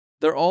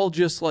 They're all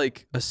just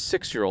like a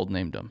 6-year-old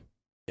named them.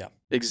 Yeah.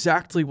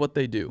 Exactly what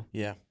they do.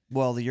 Yeah.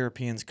 Well, the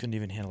Europeans couldn't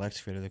even handle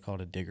excavator. They called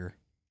it a digger.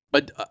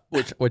 But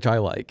which I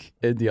like.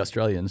 And the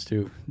Australians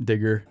too.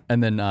 Digger.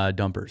 And then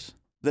dumpers.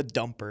 The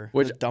dumper.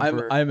 Which the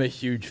dumper. I'm a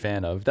huge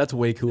fan of. That's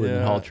way cooler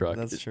than haul truck.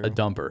 That's true. A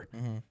dumper.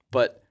 Mm-hmm.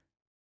 But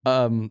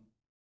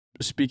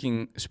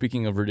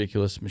speaking of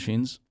ridiculous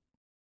machines,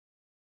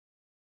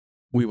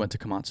 we went to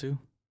Komatsu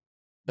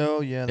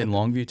Oh yeah. in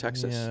Longview,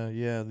 Texas.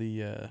 Yeah.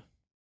 The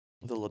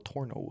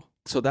Latorno.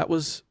 So that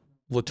was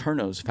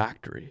Laterno's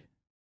factory.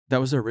 That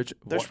was their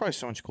original. There's probably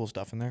so much cool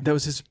stuff in there. That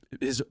was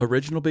his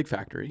original big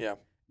factory. Yeah.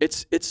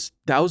 It's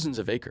thousands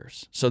of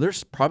acres. So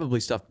there's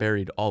probably stuff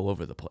buried all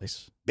over the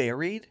place.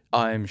 Buried?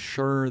 I'm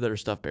sure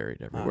there's stuff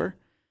buried everywhere.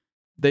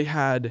 He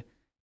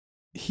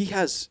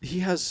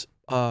has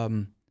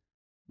the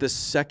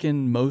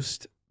second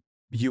most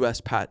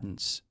US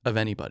patents of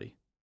anybody.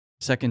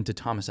 Second to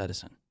Thomas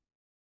Edison.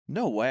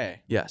 No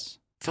way. Yes.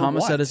 For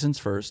Thomas what? Edison's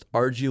first,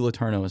 R.G.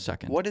 Letourneau is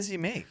second. What does he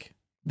make?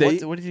 They-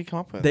 what did he come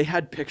up with? They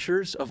had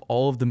pictures of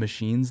all of the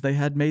machines they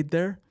had made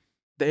there.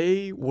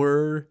 They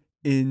were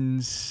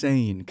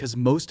insane because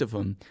most of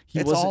them,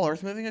 It's all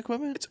earth moving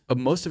equipment? It's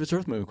most of it's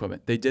earth moving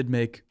equipment. They did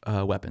make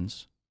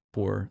weapons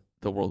for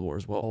the World War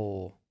as well,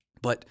 Oh.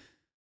 but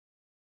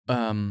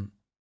a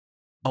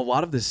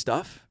lot of this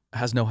stuff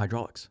has no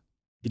hydraulics.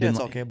 Yeah, it's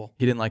all cable.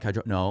 He didn't like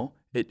No,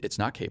 it's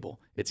not cable.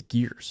 It's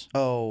gears.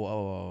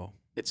 Oh.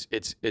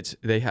 It's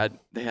they had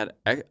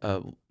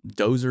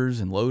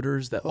dozers and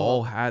loaders that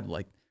all had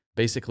like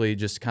basically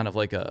just kind of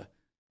like a,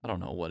 I don't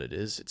know what it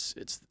is.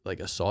 It's like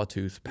a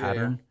sawtooth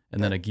pattern,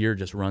 and then a gear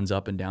just runs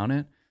up and down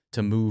it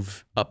to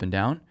move up and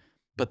down.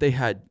 But they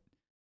had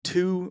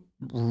two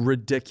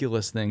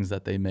ridiculous things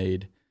that they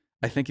made.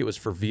 I think it was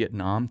for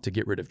Vietnam to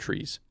get rid of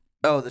trees.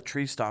 Oh, the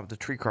tree stomp, the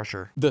tree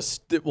crusher. The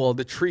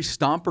tree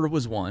stomper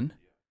was one,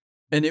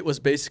 and it was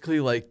basically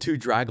like 2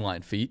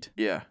 dragline feet.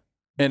 Yeah.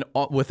 And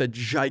with a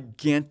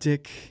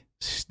gigantic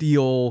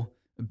steel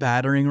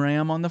battering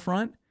ram on the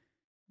front.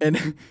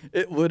 And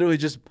it literally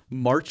just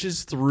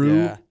marches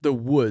through the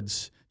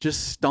woods,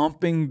 just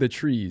stomping the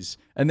trees.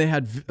 And they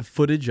had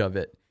footage of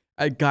it.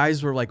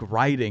 Guys were like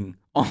riding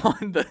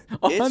on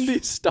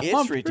these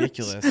stompers. It's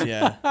ridiculous,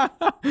 yeah.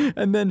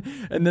 and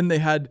then they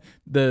had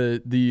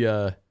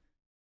the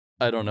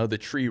I don't know, the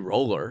tree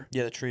roller.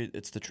 Yeah,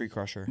 it's the tree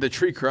crusher. The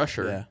tree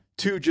crusher. Yeah.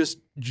 2 just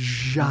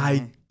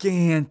gigantic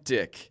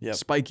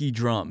spiky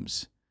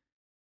drums.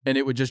 And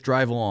it would just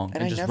drive along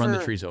and just run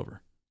the trees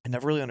over. I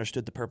never really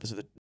understood the purpose of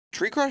the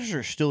tree crushers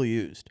are still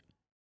used.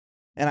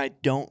 And I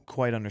don't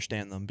quite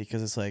understand them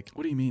because it's like,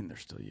 what do you mean they're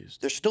still used?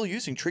 They're still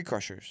using tree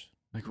crushers.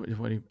 Like what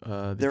do you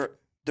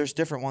There's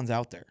different ones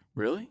out there.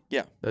 Really?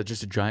 Yeah.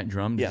 Just a giant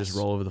drum to just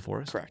roll over the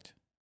forest? Correct.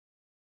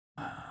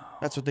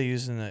 That's what they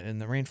use in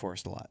the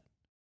rainforest a lot.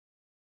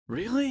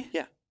 Really?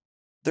 Yeah.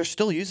 They're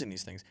still using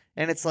these things.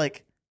 And it's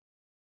like,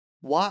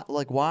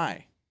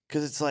 why?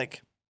 Because it's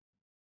like,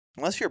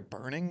 unless you're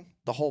burning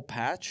the whole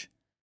patch,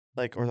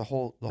 like, or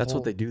That's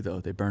what they do,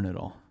 though. They burn it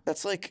all.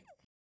 That's like,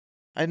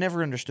 I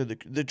never understood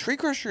the tree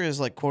crusher is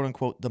like, quote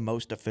unquote, the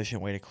most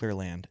efficient way to clear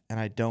land. And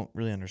I don't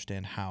really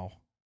understand how.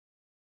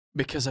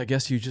 Because I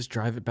guess you just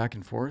drive it back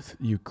and forth.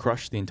 You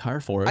crush the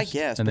entire forest. I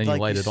guess. And then you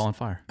light it all on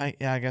fire. I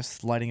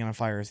guess lighting it on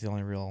fire is the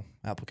only real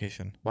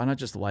application. Why not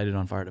just light it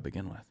on fire to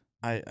begin with?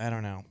 I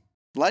don't know.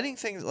 Lighting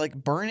things like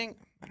burning.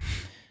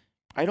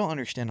 I don't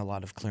understand a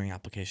lot of clearing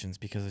applications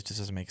because it just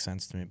doesn't make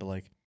sense to me. But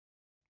like,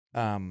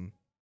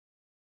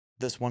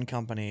 this one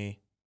company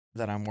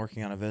that I'm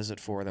working on a visit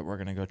for that we're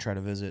gonna go try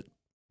to visit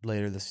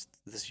later this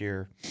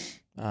year,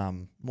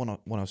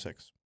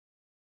 106.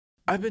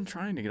 I've been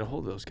trying to get a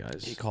hold of those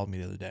guys. He called me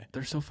the other day.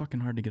 They're so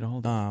fucking hard to get a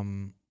hold of.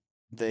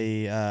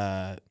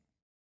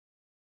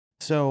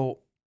 So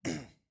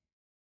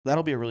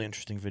that'll be a really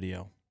interesting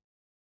video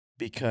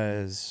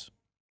because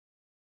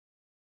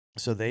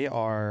they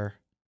are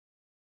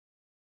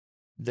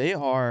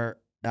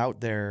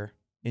out there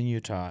in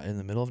Utah in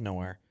the middle of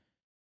nowhere,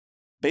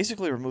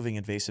 basically removing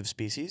invasive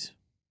species.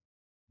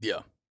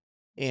 Yeah.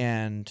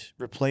 And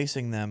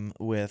replacing them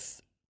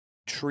with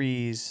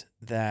trees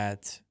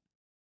that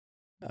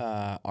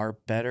are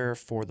better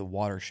for the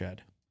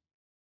watershed.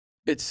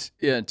 It's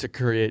to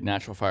create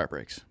natural fire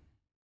breaks.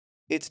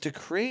 It's to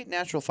create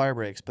natural fire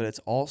breaks, but it's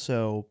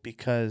also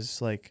because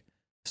like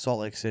Salt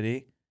Lake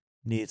City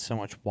needs so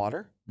much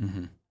water.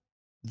 Mm-hmm.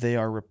 They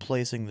are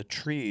replacing the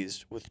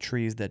trees with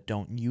trees that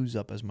don't use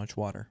up as much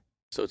water.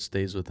 So it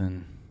stays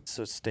within.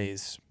 So it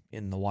stays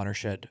in the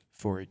watershed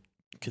for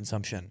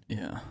consumption.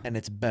 Yeah. And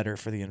it's better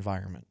for the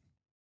environment.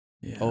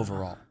 Yeah.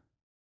 Overall.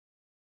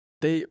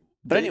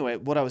 But anyway,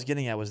 what I was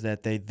getting at was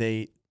that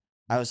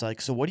I was like,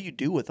 so what do you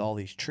do with all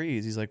these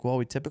trees? He's like, well,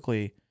 we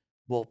typically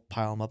will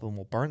pile them up and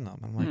we'll burn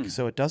them. I'm like,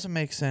 so it doesn't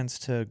make sense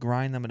to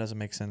grind them. It doesn't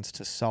make sense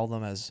to sell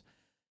them as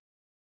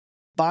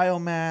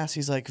biomass.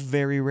 He's like,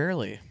 very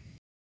rarely,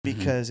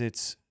 because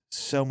it's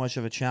so much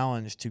of a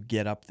challenge to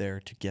get up there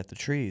to get the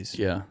trees.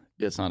 Yeah,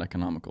 it's not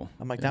economical.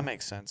 I'm like, Yeah. that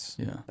makes sense.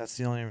 Yeah. That's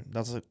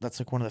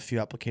like one of the few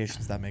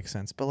applications that makes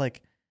sense. But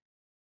like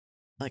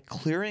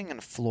clearing in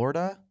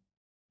Florida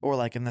or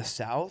like in the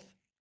South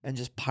and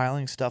just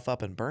piling stuff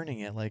up and burning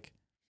it, like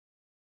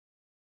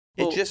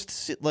Well- it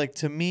just like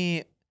to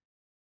me,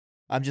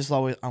 I'm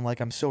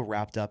so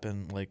wrapped up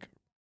in like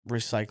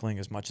recycling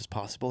as much as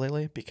possible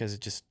lately because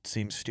it just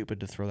seems stupid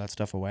to throw that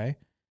stuff away.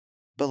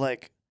 But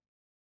like,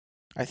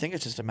 I think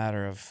it's just a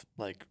matter of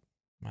like,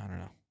 I don't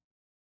know.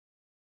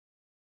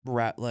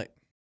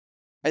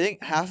 I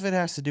think half of it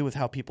has to do with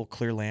how people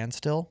clear land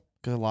still,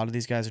 because a lot of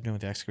these guys are doing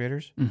with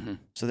excavators. Mm-hmm.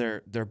 So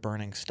they're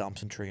burning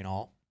stumps and tree and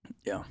all.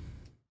 Yeah.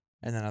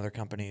 And then other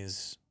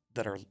companies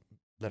that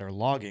are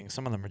logging,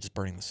 some of them are just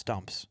burning the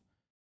stumps.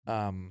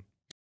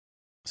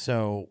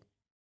 So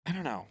I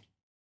don't know.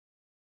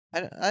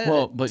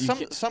 But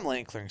some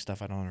land clearing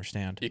stuff I don't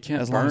understand. you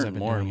can't as long as I've burn been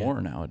more and doing it.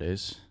 more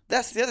nowadays.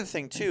 That's the other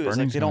thing too. Is like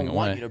Burning's they don't going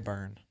want away. you to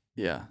burn.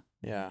 Yeah.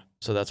 Yeah.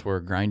 So that's where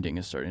grinding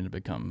is starting to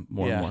become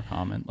more Yeah. and more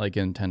common. Like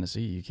in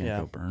Tennessee, you can't Yeah.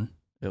 go burn.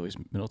 At least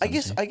Middle I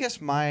Tennessee. guess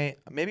my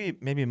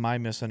maybe my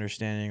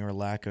misunderstanding or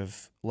lack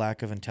of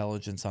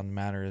intelligence on the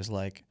matter is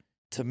like,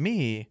 to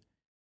me,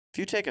 if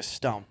you take a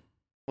stump,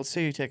 let's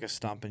say you take a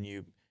stump and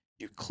you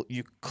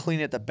clean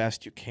it the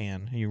best you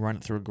can and you run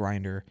it through a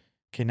grinder.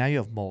 Okay, now you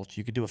have mulch.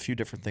 You could do a few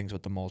different things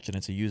with the mulch and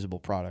it's a usable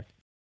product.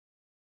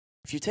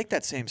 If you take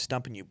that same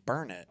stump and you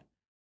burn it,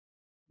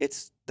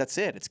 that's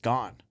it. It's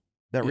gone.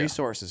 That Yeah.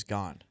 resource is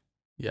gone.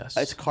 Yes.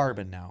 It's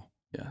carbon now.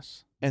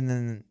 Yes. And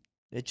then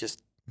it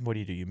just, what do?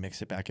 You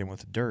mix it back in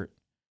with the dirt.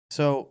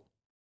 So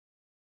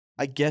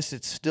I guess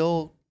it's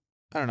still,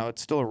 I don't know,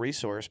 it's still a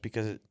resource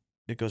because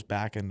it goes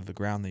back into the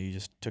ground that you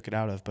just took it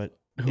out of. But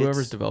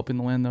Whoever's developing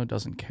the land, though,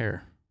 doesn't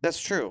care. that's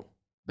true.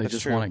 They That's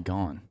just true. want it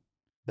gone.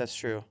 That's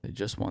true. They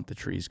just want the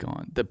trees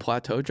gone. The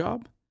plateau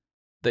job,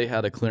 they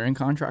had a clearing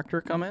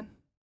contractor come in,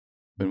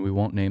 and we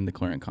won't name the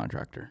clearing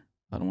contractor.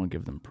 I don't want to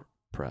give them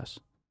press.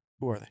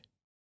 Who are they?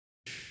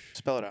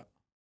 Spell it out.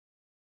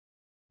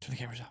 Turn the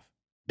cameras off.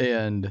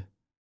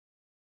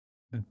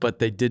 But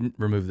they didn't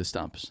remove the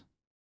stumps.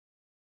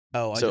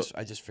 Oh, So-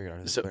 I just figured out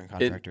who the so clearing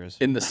contractor is.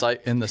 In the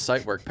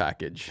site work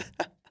package.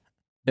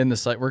 In the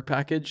site work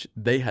package,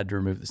 they had to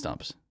remove the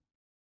stumps.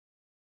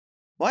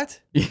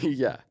 What?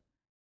 Yeah.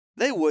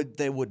 They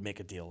would make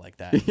a deal like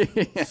that.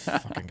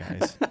 Fucking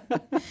guys.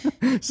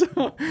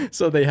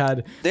 So they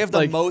had They have the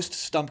like- most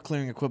stump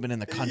clearing equipment in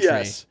the country.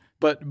 Yes.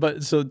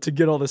 But so to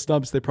get all the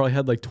stumps, they probably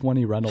had like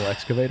 20 rental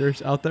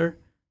excavators out there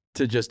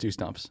to just do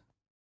stumps.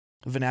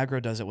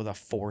 Vinagro does it with a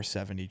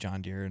 470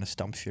 John Deere and a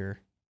stump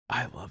shear.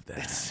 I love that.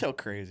 It's so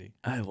crazy.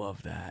 I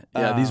love that.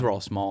 Yeah, these were Um,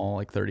 all small,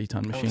 like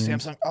 30-ton Oh, machines.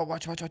 Samsung. Oh,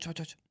 watch. Oh, I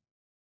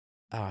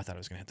thought it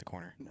was gonna hit the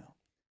corner. No.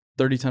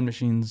 30-ton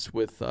machines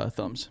with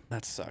thumbs.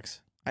 That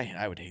sucks.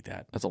 I would hate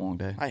that. That's a long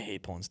day. I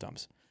hate pulling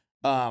stumps.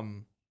 But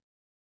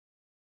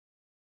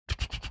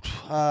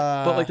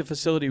like the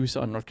facility we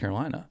saw in North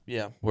Carolina,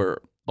 yeah. where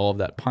all of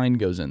that pine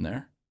goes in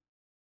there,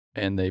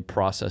 and they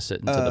process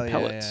it into the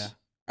pellets.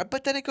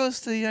 But then it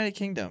goes to the United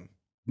Kingdom.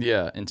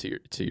 Yeah, to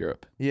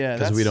Europe. Yeah,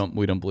 Because we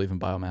don't believe in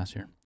biomass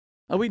here.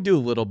 We do a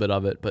little bit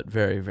of it, but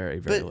very, very,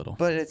 very little.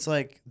 But it's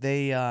like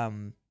they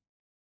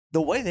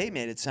the way they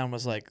made it sound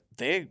was like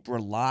they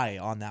rely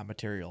on that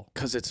material.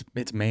 Because it's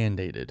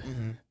mandated.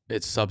 Mm-hmm.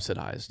 It's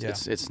subsidized. Yeah.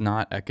 It's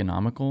not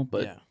economical,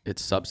 but Yeah.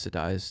 it's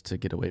subsidized to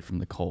get away from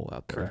the coal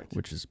out there, Correct.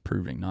 which is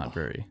proving not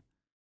very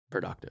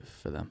productive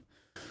for them.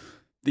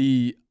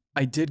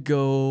 I did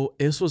go.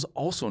 This was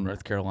also in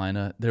North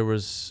Carolina.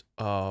 There's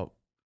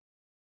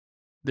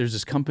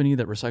this company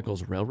that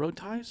recycles railroad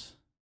ties.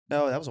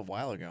 No, that was a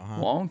while ago,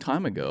 huh? A long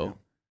time ago,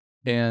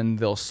 and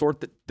they'll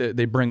sort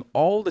they bring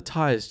all the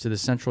ties to the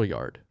central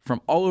yard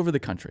from all over the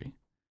country,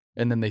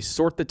 and then they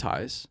sort the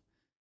ties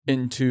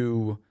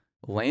into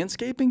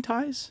landscaping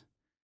ties,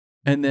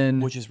 and then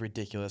Which is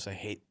ridiculous. I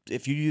hate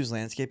if you use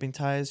landscaping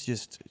ties,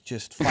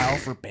 just file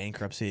for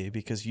bankruptcy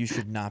because you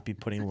should not be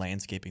putting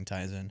landscaping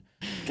ties in.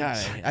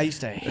 God, I used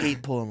to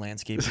hate pulling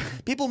landscaping.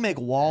 People make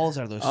walls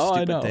out of those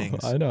stupid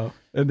things. I know,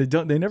 and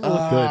they never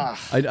look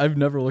good. I've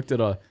never looked at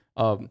a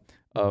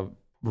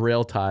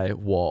rail tie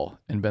wall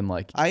and been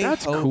like,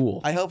 that's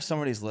cool. I hope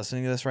somebody's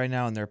listening to this right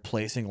now and they're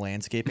placing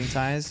landscaping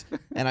ties,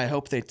 and I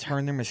hope they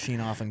turn their machine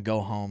off and go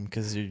home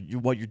because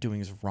what you're doing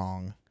is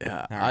wrong.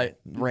 Yeah, All right,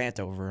 rant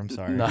over. I'm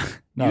sorry. not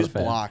Use a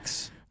fan.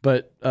 blocks,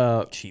 But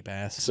cheap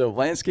ass. so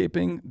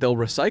landscaping, they'll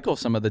recycle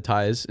some of the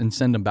ties and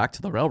send them back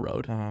to the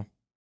railroad.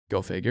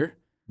 Go figure.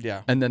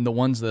 Yeah. And then the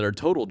ones that are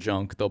total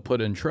junk, they'll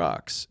put in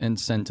trucks and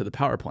send to the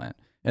power plant.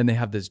 And they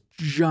have this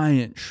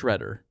giant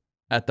shredder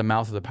at the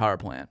mouth of the power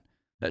plant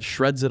that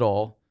shreds it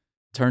all,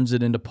 turns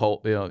it into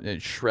pulp.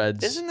 It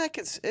shreds. Isn't it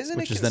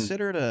which is then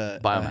considered a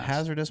biomass.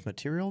 hazardous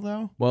material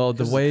though? Well,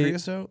 the 'Cause of way,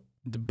 creosote?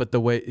 but the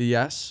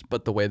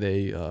way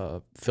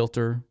they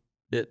filter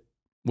it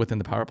within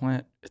the power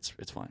plant, it's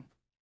fine.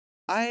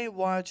 I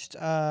watched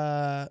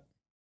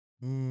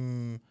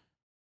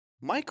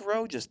Mike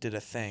Rowe just did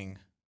a thing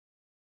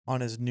on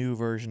his new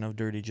version of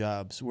Dirty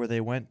Jobs where they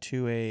went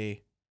to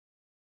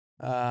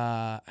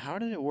How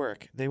did it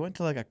work? They went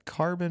to like a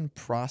carbon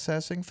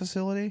processing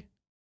facility,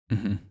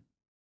 Mm-hmm.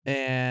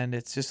 and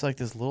it's just like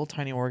this little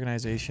tiny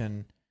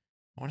organization.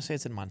 I want to say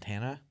it's in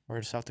Montana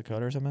or South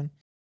Dakota or something.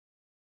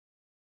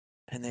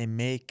 And they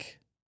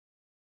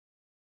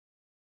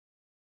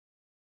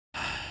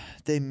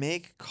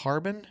make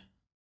carbon.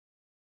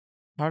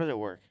 How did it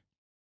work?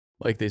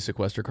 Like they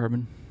sequester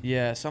carbon?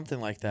 Yeah, something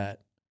like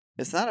that.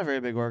 It's not a very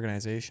big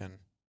organization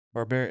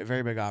or a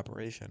very big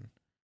operation.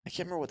 I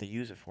can't remember what they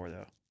use it for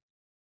though.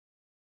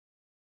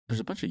 There's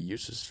a bunch of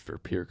uses for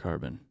pure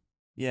carbon.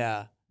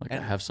 Yeah. Like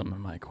And- I have some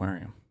in my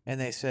aquarium. And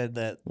they said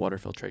that Water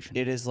filtration.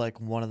 it is like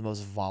one of the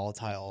most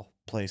volatile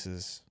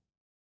places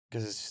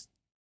because it's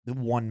the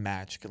one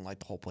match can light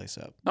the whole place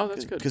up. Oh,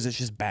 that's good. Because it's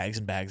just bags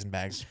and bags and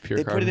bags. It's pure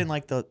They carbon. put it in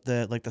like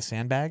the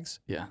sandbags,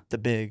 Yeah. the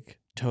big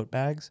tote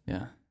bags.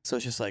 Yeah. So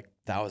it's just like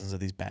thousands of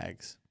these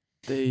bags.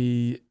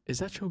 Is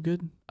that show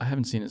good? I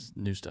haven't seen his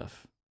new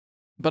stuff.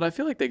 But I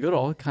feel like they go to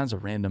all kinds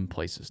of random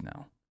places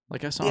now.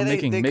 Like I saw him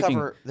making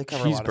cover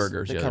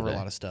cheeseburgers They the cover other a day.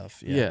 lot of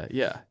stuff.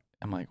 Yeah.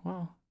 I'm like,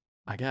 well,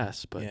 I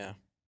guess, but Yeah.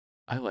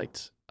 I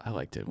liked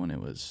it when it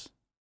was.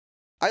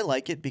 I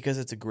like it because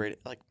it's a great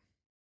like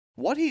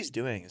what he's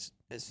doing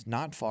is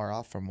not far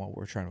off from what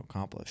we're trying to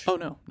accomplish. Oh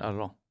no, not at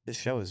all. This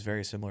show is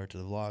very similar to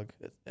the vlog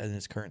in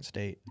its current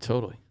state.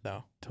 Totally.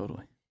 So,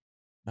 Totally.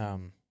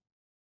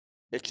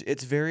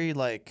 it's very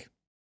like,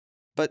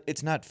 but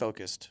it's not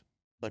focused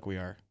like we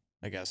are,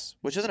 I guess,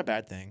 which isn't a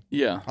bad thing.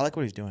 Yeah. I like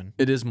what he's doing.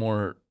 It is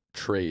more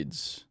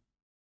trades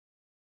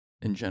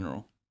in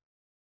general.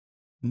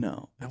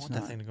 No, I it's want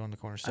not. that thing to go in the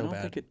corner I so don't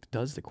bad. think it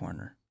does the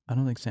corner. I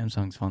don't think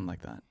Samsung's fun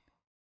like that.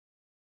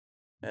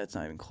 It's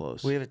not even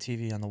close. We have a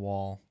TV on the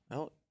wall.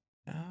 Oh,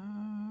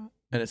 And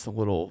it's a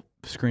little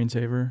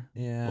screensaver.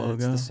 yeah,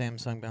 Logo. it's the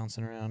Samsung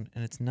bouncing around,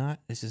 and it's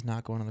just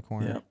not going in the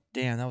corner. Yep.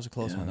 Damn, that was a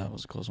close one. That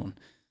was a close one.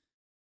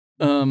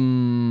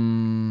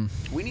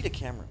 We need a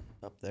camera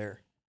up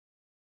there.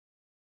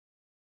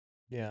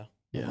 Yeah.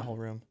 In Yeah. the whole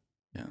room.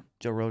 Yeah.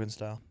 Joe Rogan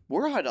style.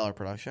 We're a $1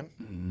 production.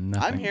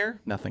 Nothing, I'm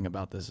here. Nothing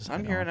about this is high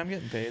I'm here dollar. and I'm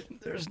getting paid.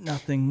 There's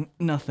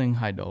nothing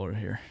high dollar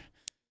here.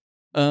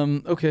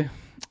 Okay.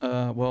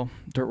 Well,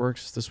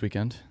 Dirtworks this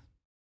weekend.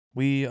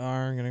 We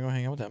are gonna go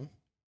hang out with them.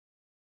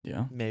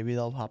 Yeah. Maybe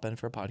they'll hop in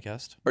for a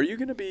podcast. Are you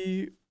gonna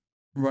be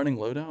running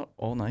loadout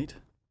all night?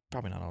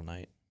 Probably not all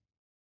night.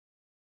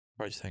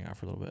 Probably just hang out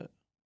for a little bit.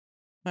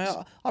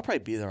 I'll probably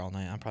be there all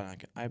night. I'm probably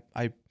not.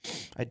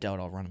 I doubt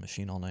I'll run a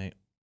machine all night.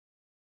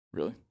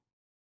 Really?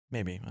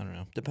 Maybe, I don't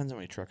know. Depends on how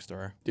many trucks there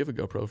are. Do you have a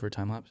GoPro for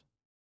time lapse?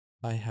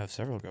 I have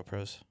several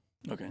GoPros.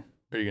 Okay.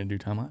 Are you gonna do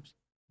time lapse?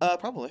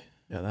 Probably.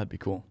 Yeah, that'd be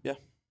cool.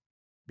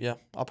 Yeah,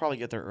 I'll probably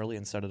get there early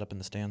and set it up in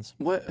the stands.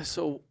 What?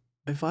 So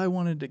if I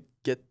wanted to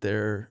get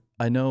there,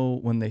 I know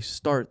when they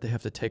start, they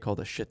have to take all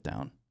the shit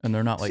down, and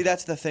they're not like. See,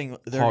 that's the thing.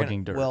 They're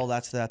hogging gonna, dirt. Well,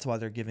 that's why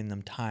they're giving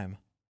them time.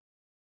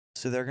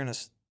 So they're gonna.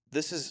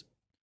 This is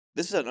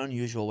an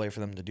unusual way for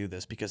them to do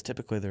this because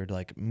typically they're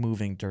like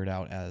moving dirt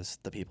out as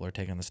the people are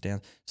taking the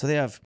stand. So they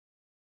have.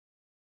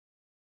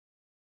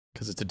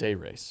 Because it's a day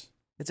race.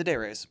 It's a day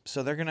race.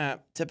 So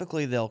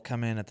typically they'll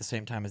come in at the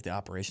same time as the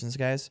operations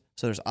guys.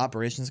 So there's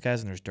operations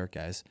guys and there's dirt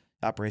guys.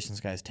 The operations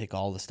guys take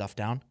all the stuff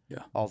down. Yeah.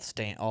 All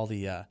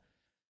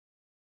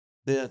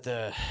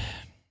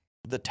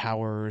the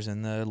towers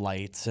and the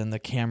lights and the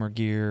camera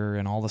gear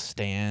and all the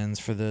stands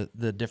for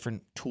the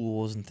different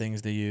tools and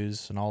things they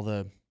use and all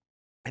the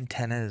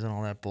antennas and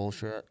all that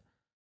bullshit.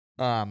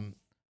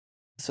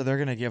 So they're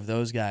going to give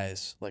those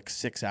guys like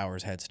 6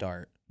 hours head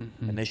start.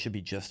 Mm-hmm. And they should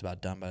be just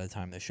about done by the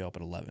time they show up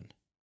at 11.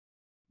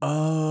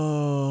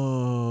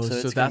 Oh, So so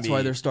it's gonna that's why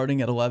be- they're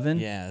starting at 11?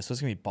 Yeah, so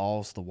it's going to be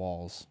balls to the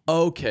walls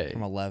Okay.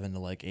 from 11 to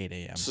like 8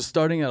 a.m. So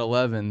starting at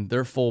 11,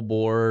 they're full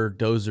bore,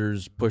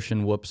 dozers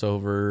pushing whoops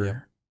over. Yep.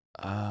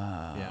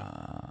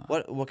 Yeah.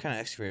 What kind of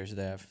excavators do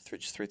they have?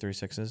 Just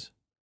 336s?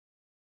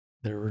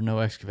 There were no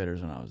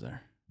excavators when I was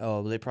there.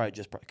 Oh, they probably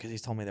just, because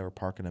he's told me they were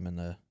parking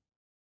them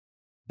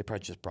they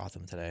probably just brought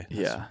them today.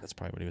 That's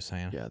probably what he was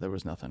saying. Yeah, there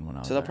was nothing when I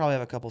was So they'll there. probably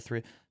have a couple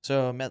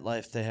So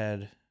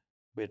MetLife,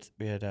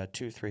 we had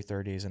two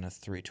 330s and a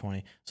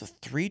 320. So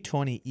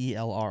 320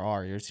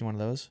 ELRR. You ever seen one of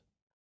those?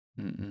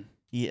 Mm-mm.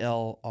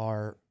 EL.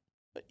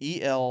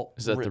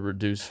 Is that the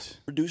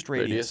reduced reduced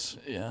radius?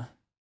 Yeah.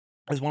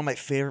 It was one of my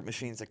favorite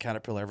machines that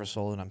Caterpillar ever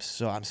sold, and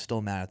I'm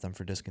still mad at them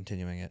for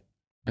discontinuing it.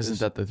 Isn't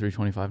that the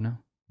 325 now?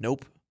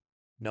 Nope.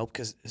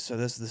 Because so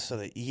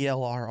the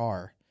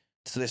ELRR.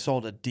 So they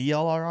sold a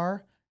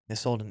DLRR, they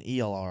sold an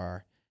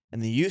ELRR,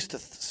 and they used to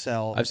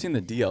sell. I've seen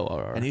the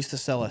DLRR. And they used to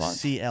sell a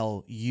bunch.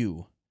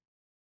 CLU.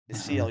 The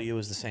CLU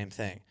is the same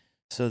thing.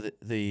 So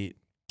the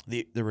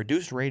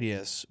reduced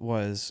radius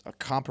was a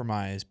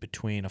compromise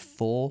between a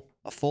full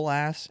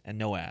ass and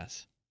no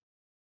ass.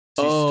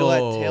 So you still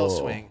had tail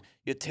swing.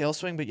 You had tail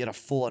swing, but you had a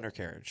full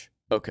undercarriage.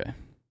 Okay.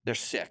 They're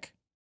sick.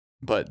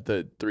 But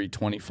the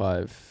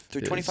 325.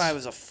 325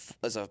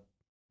 is a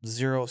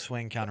zero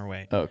swing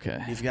counterweight.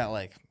 Okay. You've got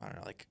like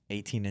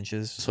 18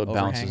 inches. So it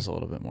overhang. bounces a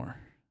little bit more.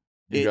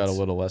 You got a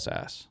little less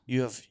ass.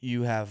 You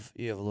have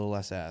a little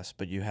less ass,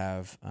 but you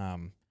have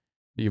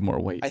You have more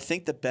weight. I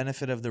think the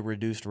benefit of the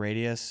reduced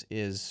radius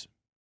is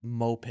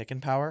mow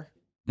picking power,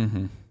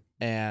 Mm-hmm.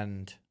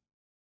 and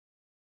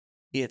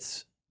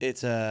it's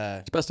It's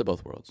best of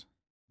both worlds.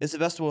 the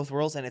best of both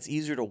worlds, and it's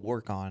easier to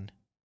work on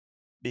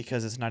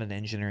because it's not an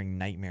engineering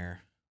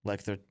nightmare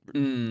like the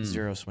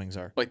zero swings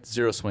are. Like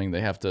zero swing,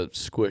 they have to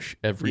squish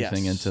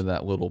everything Yes. into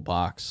that little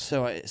box.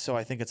 So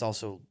I think it's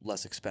also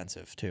less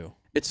expensive too.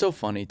 It's so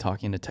funny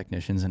talking to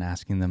technicians and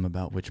asking them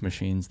about which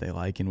machines they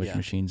like and which Yeah.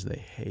 machines they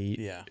hate.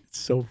 Yeah. It's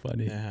so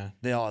funny. Yeah.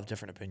 They all have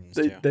different opinions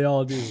too. They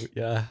all do.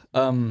 Yeah.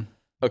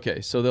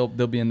 Okay, so they'll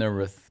be in there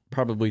with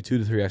probably 2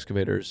 to 3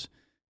 excavators,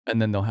 and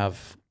then they'll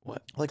have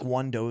what? Like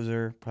one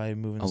dozer probably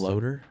moving A stuff.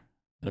 loader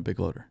and a big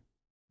loader.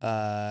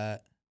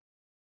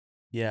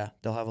 Yeah,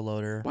 they'll have a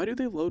loader. Why do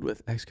they load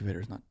with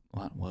excavators, not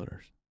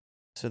loaders?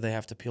 So they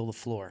have to peel the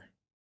floor.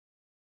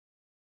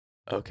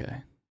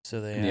 Okay.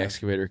 So they And the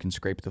excavator can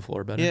scrape the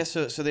floor better? Yeah,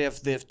 so they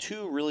have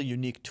 2 really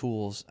unique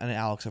tools, and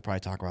Alex will probably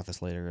talk about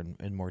this later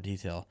in more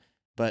detail.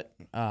 But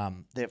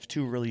they have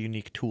 2 really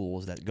unique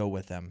tools that go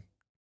with them,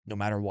 no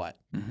matter what.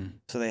 Mm-hmm.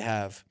 So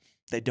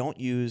they don't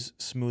use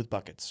smooth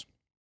buckets.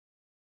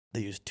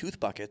 They use tooth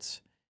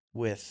buckets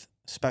with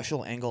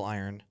special angle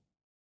iron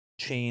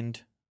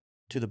chained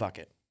to the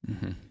bucket.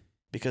 Mm-hmm.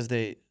 Because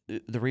the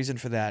reason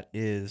for that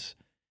is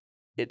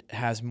it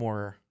has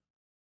more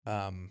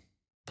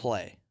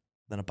play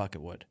than a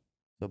bucket would.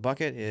 The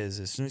bucket is,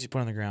 as soon as you put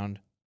it on the ground,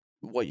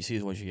 what you see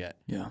is what you get.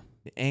 Yeah.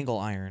 The angle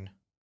iron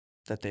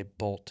that they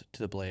bolt to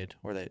the blade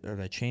or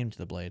they chain to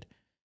the blade,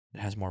 it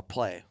has more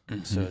play,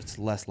 so it's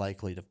less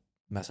likely to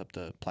mess up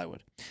the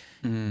plywood.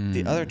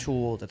 The other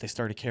tool that they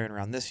started carrying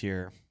around this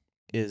year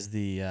is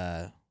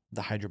the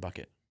Hydro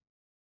bucket.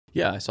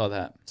 Yeah, I saw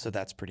that. So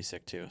that's pretty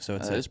sick too. So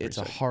That is pretty it's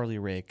a sick. Harley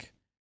rake.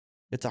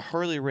 It's a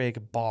Harley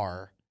rake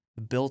bar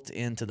built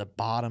into the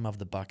bottom of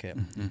the bucket.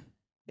 Mm-hmm.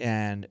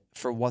 And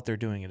for what they're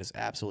doing, it is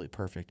absolutely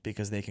perfect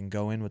because they can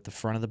go in with the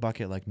front of the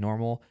bucket like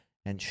normal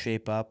and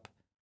shape up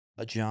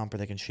a jump, or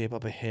they can shape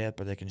up a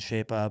hip, or they can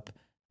shape up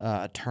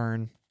a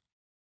turn.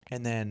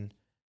 And then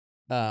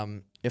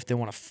if they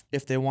want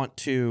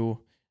to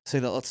say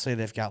that, let's say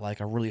they've got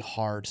like a really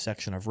hard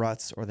section of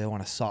ruts, or they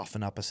want to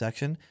soften up a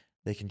section,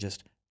 they can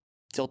just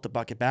tilt the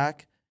bucket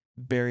back,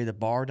 bury the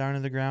bar down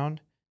in the ground,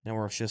 and it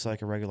works just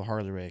like a regular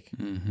Harley rake.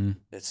 Mm-hmm.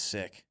 It's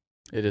sick.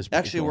 It is.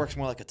 Actually, cool. it works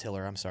more like a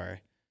tiller. I'm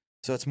sorry.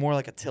 So it's more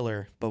like a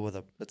tiller,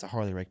 but it's a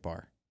Harley rake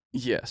bar.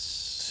 Yes.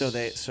 So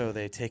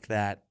they take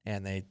that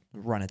and they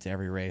run it to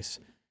every race.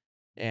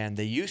 And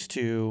they used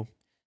to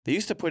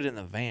put it in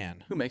the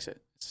van. Who makes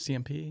it? It's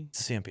CMP.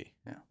 It's a CMP.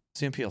 Yeah.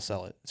 CMP will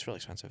sell it. It's really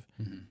expensive.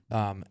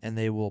 Mm-hmm. And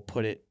they will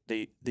put it.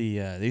 They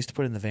used to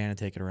put it in the van and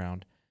take it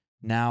around.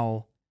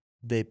 Now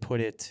they put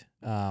it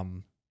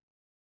on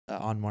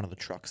one of the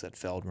trucks that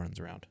Feld runs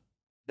around.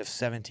 They have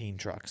 17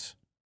 trucks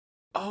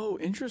Oh,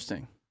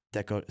 interesting.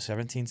 that go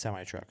 17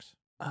 semi trucks.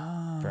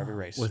 For every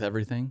race. With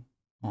everything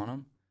on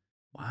them.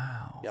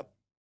 Wow. Yep.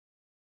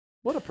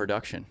 What a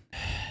production.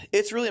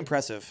 It's really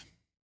impressive.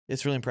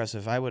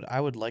 I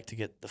would like to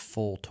get the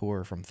full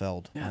tour from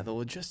Feld. Yeah, the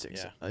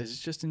logistics Yeah.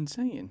 is just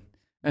insane.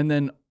 And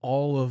then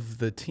all of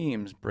the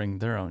teams bring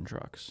their own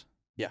trucks.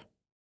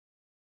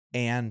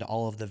 And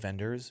all of the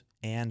vendors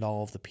and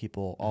all of the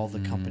people, all of the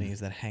companies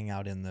that hang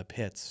out in the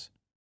pits.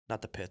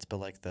 Not the pits, but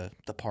like the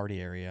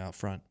party area out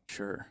front.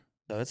 Sure.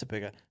 So it's a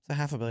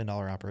 $500 million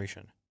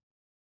operation.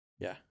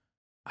 Yeah.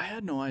 I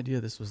had no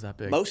idea this was that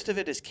big. Most of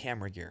it is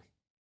camera gear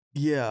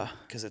Yeah.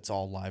 because it's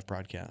all live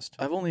broadcast.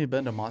 I've only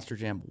been to Monster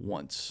Jam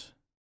once.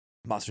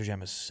 Monster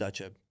Jam is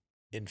such a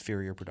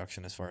inferior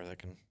production as far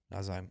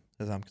as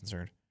I'm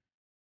concerned.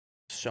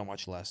 So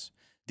much less.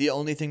 The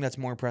only thing that's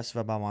more impressive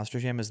about Monster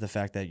Jam is the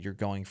fact that you're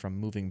going from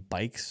moving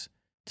bikes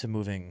to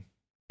moving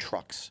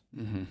trucks.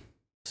 Mm-hmm.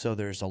 So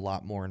there's a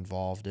lot more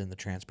involved in the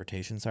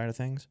transportation side of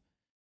things.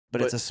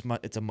 But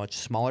it's a much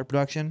smaller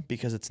production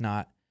because it's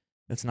not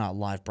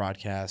live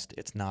broadcast.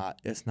 It's not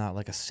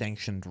like a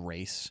sanctioned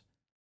race.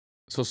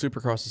 So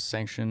Supercross is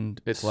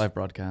sanctioned. It's live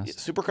broadcast.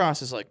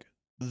 Supercross is like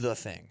the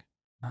thing.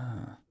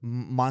 Ah,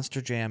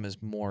 Monster Jam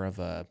is more of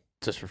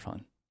just for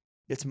fun.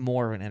 it's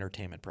more of an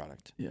entertainment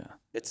product. Yeah.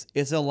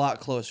 It's a lot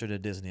closer to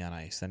Disney on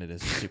Ice than it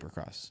is to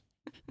Supercross.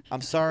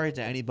 I'm sorry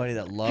to anybody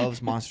that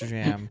loves Monster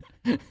Jam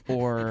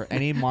or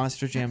any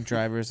Monster Jam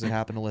drivers that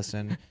happen to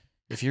listen.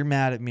 If you're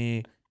mad at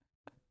me,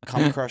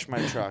 come crush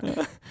my truck.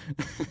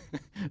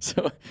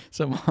 So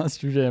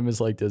Monster Jam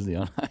is like Disney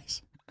on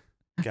Ice.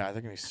 God,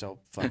 they're gonna be so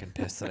fucking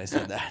pissed that I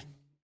said that.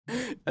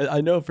 I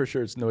know for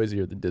sure it's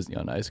noisier than Disney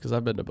on Ice because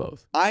I've been to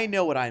both. I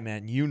know what I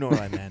meant. You know what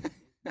I meant.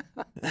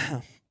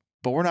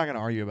 But we're not gonna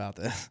argue about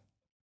this.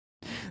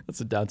 That's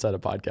the downside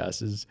of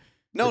podcasts is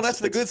No, that's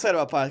the good side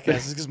about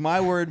podcasts, is because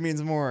my word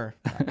means more.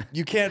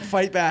 You can't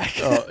fight back.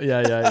 oh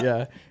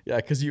yeah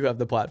because you have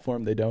the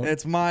platform, they don't.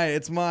 It's my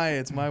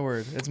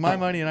word. It's my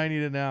money, and I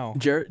need it now.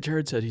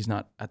 Jared said he's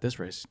not at this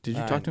race. Did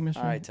you talk to him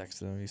yesterday? I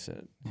texted him. He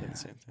said the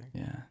same thing.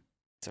 Yeah.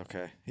 It's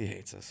okay. He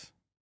hates us.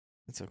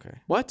 It's okay.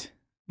 What?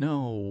 He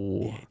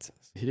No. hates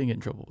us. He didn't get in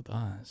trouble with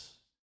us.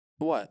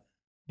 What?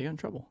 He got in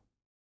trouble.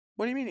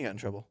 What do you mean he got in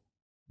trouble?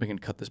 We can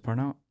cut this part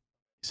out.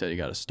 He said he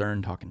got a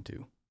stern talking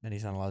to. And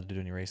he's not allowed to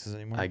do any races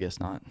anymore. I guess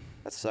not.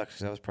 That sucks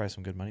because that was probably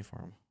some good money for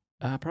him.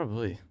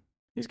 Probably.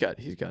 He's got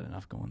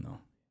enough going though.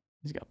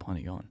 He's got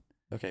plenty going.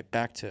 Okay,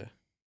 back to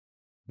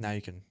now.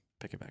 You can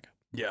pick it back up.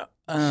 Yeah.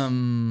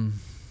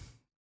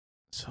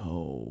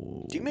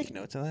 So. Do you make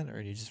notes on that,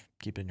 or do you just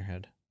keep it in your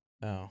head?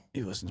 Oh,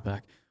 he listens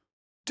back.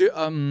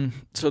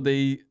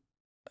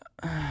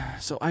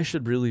 So I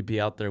should really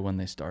be out there when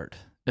they start.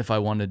 If I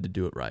wanted to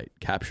do it right,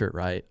 capture it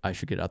right, I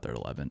should get out there at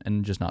 11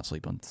 and just not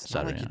sleep on Saturday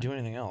not like night. you do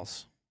anything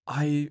else.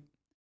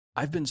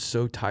 I've been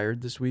so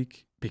tired this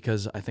week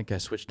because I think I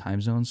switched time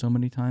zones so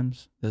many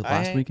times this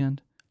last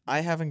weekend.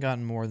 I haven't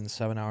gotten more than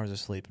 7 hours of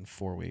sleep in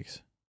 4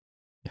 weeks.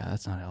 Yeah,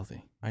 that's not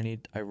healthy. I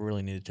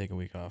really need to take a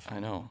week off. I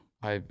know.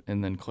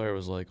 And then Claire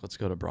was like, "Let's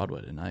go to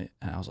Broadway tonight,"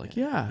 and I was like,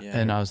 "Yeah." Yeah.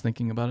 And I was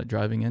thinking about it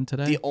driving in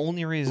today. The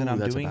only reason I'm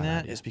that's a doing bad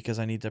that idea. is because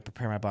I need to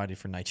prepare my body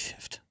for night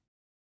shift.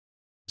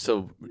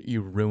 So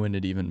you ruin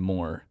it even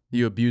more.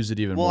 You abuse it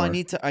even more. Well, I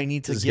need to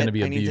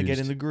get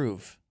in the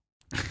groove.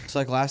 So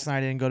like last night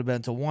I didn't go to bed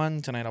until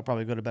 1. Tonight I'll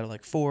probably go to bed at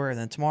like 4, and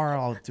then tomorrow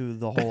I'll do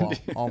the whole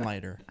all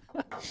nighter.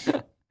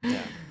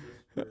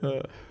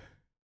 Yeah.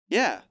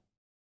 Yeah.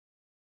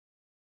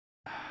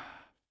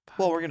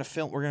 Well, we're gonna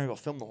go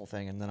film the whole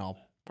thing, and then I'll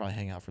probably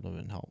hang out for a little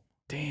bit and help.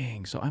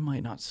 Dang. So I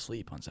might not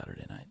sleep on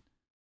Saturday night.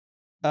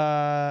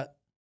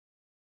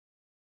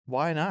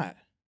 Why not?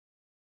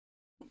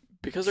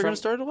 Because they're gonna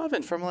start at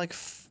 11. From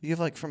you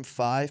have from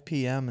 5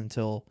 p.m.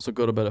 until. So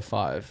go to bed at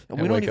 5.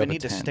 We don't even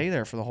need to stay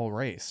there for the whole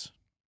race.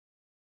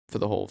 For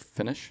the whole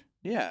finish.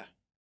 Yeah.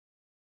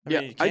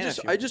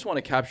 I just want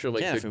to capture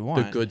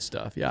the good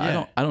stuff.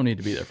 Yeah. I don't need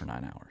to be there for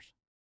 9 hours.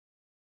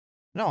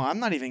 No, I'm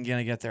not even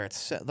gonna get there at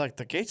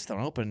the gates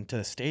don't open to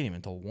the stadium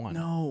until 1.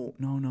 No.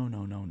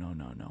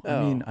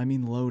 Oh. I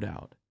mean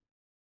loadout.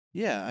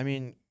 Yeah, I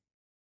mean,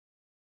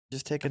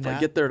 just take a nap. If I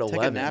get there at 11,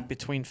 take a nap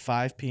between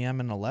 5 p.m.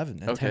 and 11,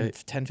 and okay.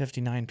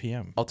 10:59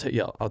 p.m. I'll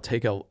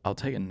take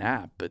a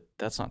nap, but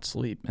that's not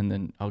sleep. And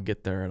then I'll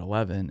get there at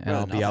 11, and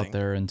I'll be out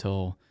there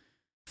until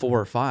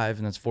 4 or 5,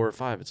 and that's 4 or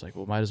 5. It's like,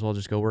 well, might as well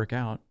just go work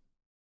out.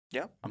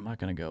 Yeah, I'm not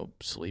gonna go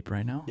sleep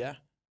right now. Yeah,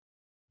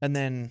 and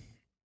then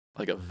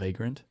like a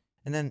vagrant.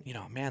 And then,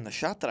 man, the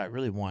shot that I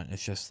really want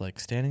is just like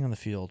standing on the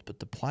field,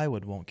 but the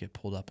plywood won't get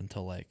pulled up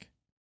until like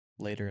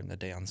later in the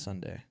day on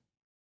Sunday.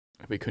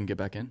 We couldn't get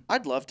back in?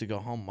 I'd love to go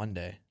home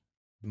Monday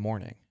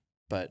morning,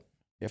 but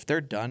if they're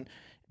done,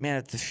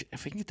 man,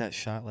 if we can get that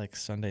shot like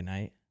Sunday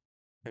night,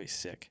 that'd be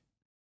sick.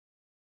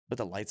 With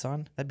the lights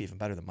on, that'd be even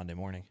better than Monday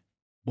morning.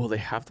 Will they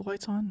have the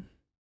lights on?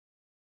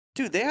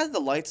 Dude, they had the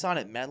lights on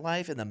at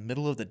MetLife in the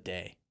middle of the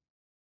day.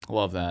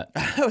 Love that.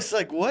 I was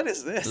like, what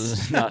is this?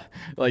 This is not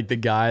like the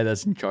guy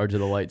that's in charge of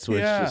the light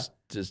switch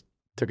just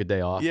took a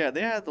day off. Yeah,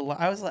 they had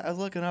I was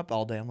looking up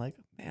all day. I'm like,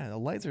 man, the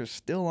lights are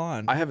still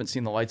on. I haven't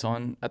seen the lights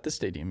on at the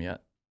stadium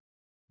yet.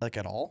 Like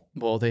at all?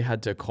 Well, they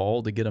had to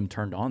call to get them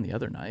turned on the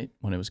other night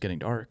when it was getting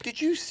dark.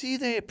 Did you see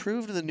they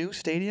approved the new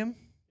stadium?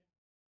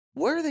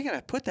 Where are they going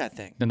to put that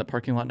thing? In the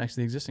parking lot next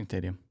to the existing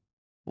stadium.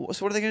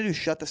 So what are they going to do?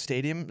 Shut the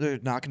stadium? They're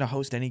not going to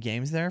host any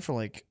games there for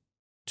like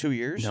 2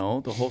 years?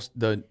 No,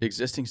 the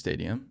existing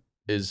stadium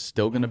is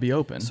still going to be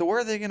open. So where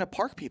are they going to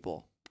park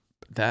people?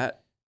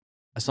 That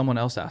someone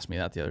else asked me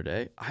that the other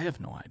day. I have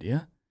no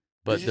idea.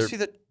 But did you see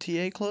the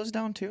TA closed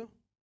down too?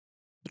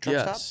 The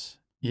truck stop?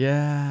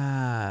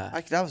 Yeah.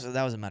 That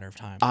was a matter of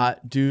time.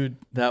 Dude,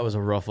 that was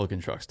a rough looking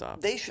truck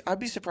stop. I'd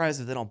be surprised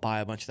if they don't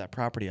buy a bunch of that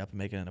property up and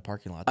make it into a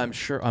parking lot. I'm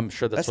sure that's what's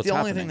happening. That's the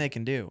only thing they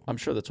can do. I'm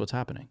sure that's what's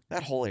happening.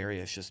 That whole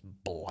area is just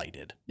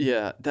blighted.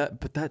 Yeah,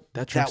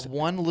 that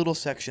one little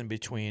section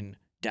between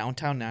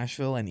downtown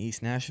Nashville and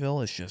East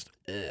Nashville is just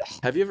ugh.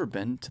 Have you ever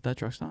been to that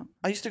truck stop?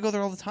 I used to go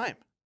there all the time.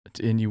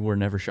 And you were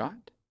never shot?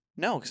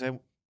 No, because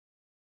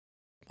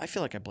I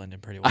feel like I blend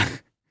in pretty well.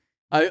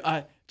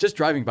 I just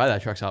driving by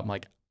that truck stop, I'm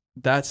like,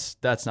 that's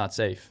not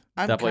safe.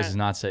 That place is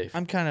not safe.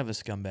 I'm kind of a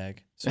scumbag,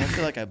 so I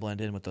feel like I blend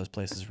in with those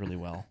places really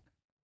well.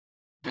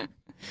 No.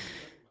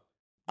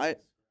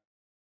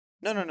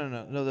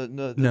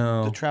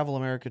 The Travel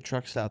America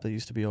truck stop that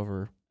used to be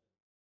over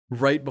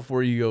right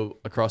before you go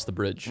across the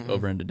bridge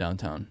over into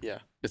downtown. Yeah,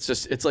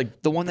 it's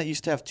like the one that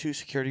used to have 2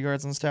 security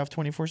guards on staff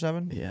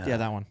 24/7. Yeah,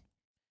 that one.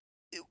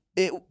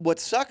 What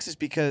sucks is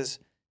because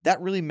that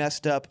really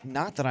messed up.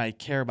 Not that I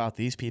care about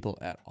these people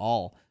at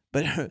all.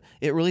 But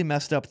it really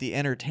messed up the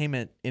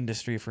entertainment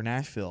industry for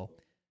Nashville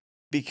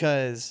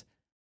because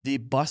the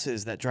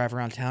buses that drive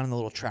around town and the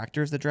little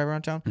tractors that drive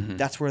around town,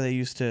 that's where they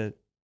used to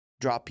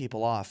drop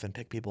people off and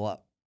pick people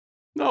up.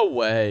 No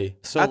way.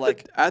 So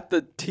at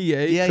the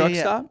TA truck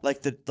stop?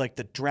 Like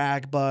the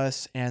drag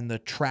bus and the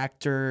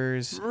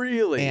tractors.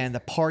 Really? And the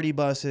party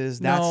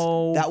buses. That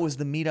was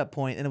the meetup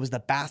point, and it was the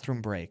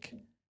bathroom break.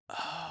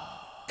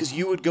 Because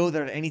you would go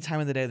there at any time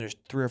of the day. There's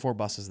 3 or 4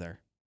 buses there.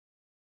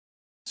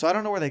 So I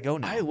don't know where they go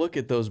now. I look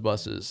at those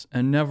buses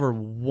and never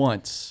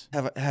once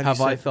have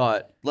I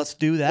thought, let's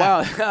do that.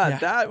 Wow,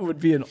 that would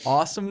be an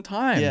awesome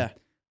time. Yeah.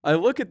 I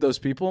look at those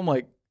people, I'm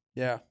like,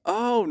 yeah.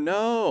 Oh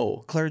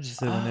no. Claire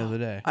just did one the other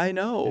day. I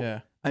know.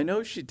 Yeah. I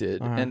know she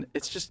did. And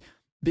it's just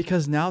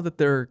Because now that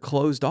they're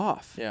closed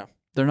off, Yeah.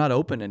 they're not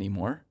open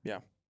anymore. Yeah.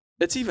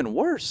 It's even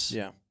worse.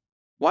 Yeah.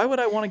 Why would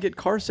I want to get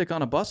car sick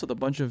on a bus with a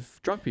bunch of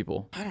drunk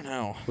people I don't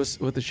know. with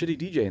a shitty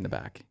DJ in the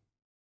back?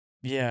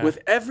 Yeah. With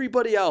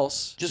everybody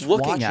else Just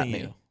looking at watching me,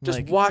 you. just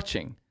Like-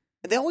 watching.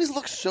 They always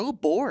look so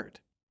bored.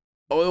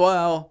 Oh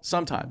well,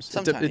 sometimes.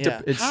 Sometimes,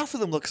 half of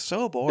them look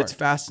so bored. It's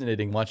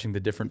fascinating watching the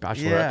different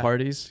bachelorette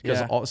parties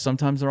because Yeah.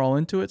 sometimes they're all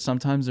into it.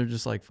 Sometimes they're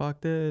just like,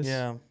 "Fuck this."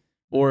 Yeah.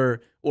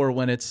 Or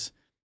when it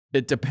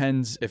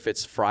depends if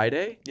it's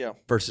Friday Yeah.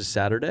 versus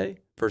Saturday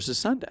versus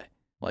Sunday.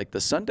 Like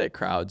the Sunday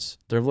crowds,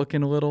 they're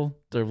looking a little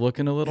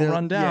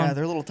run down. Yeah,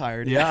 they're a little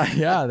tired.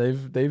 Yeah,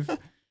 they've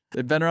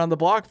been around the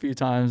block a few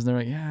times. And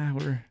they're like,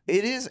 yeah,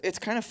 It's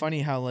kind of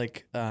funny how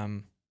like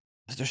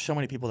there's so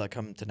many people that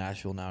come to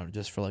Nashville now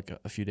just for like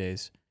a few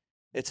days.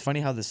 It's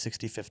funny how the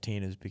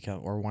 6015 has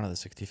become, or one of the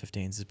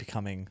 6015s is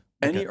becoming.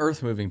 Like any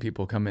earth moving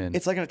people come in.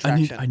 It's like an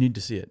attraction. I need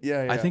to see it. Yeah,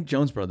 I yeah. think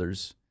Jones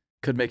Brothers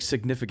could make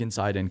significant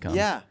side income.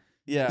 Yeah.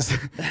 Yeah.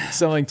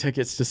 Selling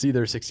tickets to see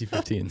their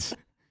 6015s.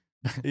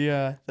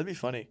 Yeah. That'd be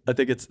funny. I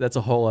think that's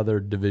a whole other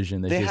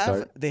division they should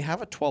start. They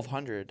have a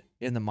 1200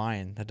 in the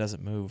mine that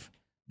doesn't move.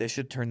 They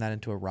should turn that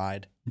into a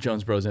ride.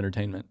 Jones Bros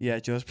Entertainment. Yeah,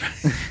 Joe's.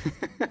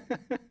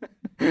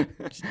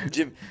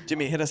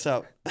 Jimmy, hit us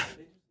up.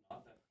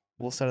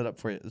 We'll set it up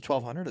for you. The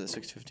 1200 or the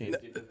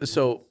 615?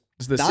 So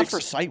the Not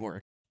for site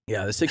work.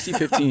 Yeah, the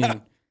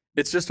 6015.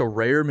 It's just a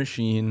rare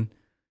machine,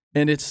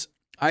 and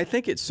I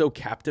think it's so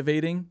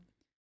captivating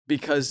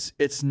because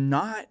it's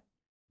not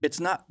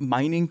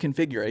mining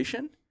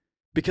configuration.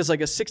 Because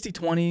like a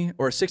 6020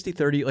 or a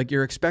 6030, like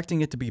you're expecting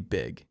it to be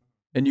big,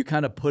 and you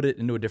kind of put it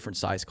into a different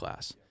size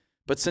class.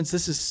 But since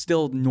this is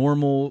still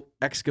normal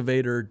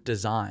excavator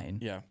design,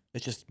 Yeah,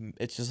 it's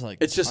just like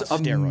it's just a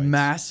steroids.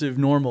 massive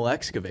normal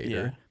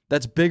excavator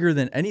that's bigger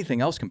than anything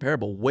else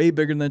comparable. Way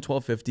bigger than a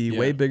 1250,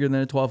 way bigger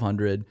than a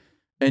 1200,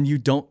 and you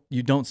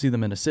don't see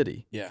them in a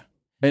city. Yeah,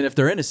 And if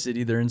they're in a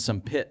city, they're in some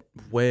pit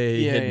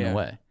way hidden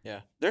away.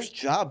 Yeah, there's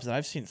jobs that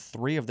I've seen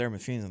 3 of their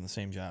machines on the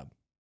same job,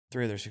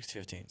 3 of their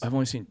 6015s. I've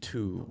only seen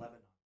 2.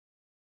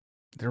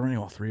 They're running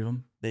all 3 of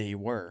them. They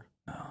were.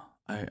 Oh,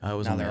 I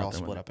was. Now they're all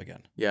split up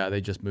again. Yeah,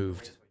 they just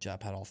moved.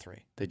 Job had all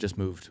 3 They just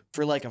moved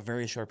for like a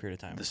very short period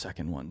of time. the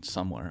second one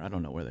somewhere. I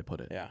don't know where they put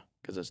it. Yeah.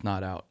 Because it's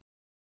not out.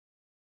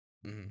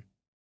 Mm-hmm.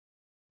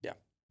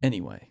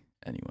 Anyway.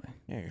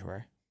 Yeah, you're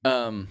right.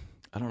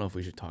 I don't know if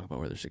we should talk about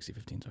where their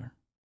 6015s are.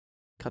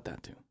 Cut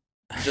that too.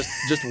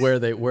 Just where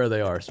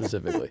they are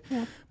specifically.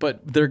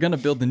 But they're gonna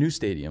build the new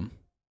stadium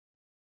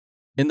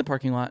in the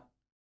parking lot.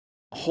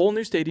 A whole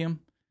new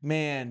stadium.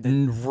 Man,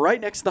 Right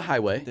next to the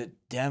highway. the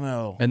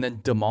demo. And then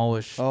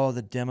demolish. Oh,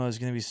 the demo is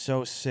gonna be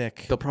so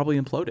sick. They'll probably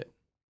implode it.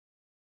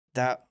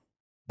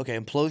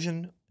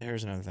 Implosion.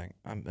 Here's another thing.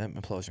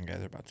 Implosion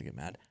guys are about to get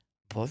mad.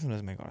 Implosion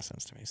doesn't make a lot of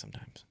sense to me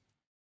sometimes.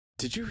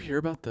 Did you hear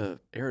about the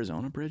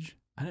Arizona bridge?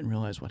 I didn't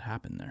realize what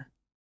happened there.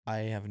 I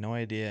have no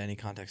idea any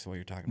context of what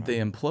you're talking about. They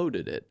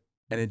imploded it,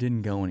 and it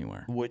didn't go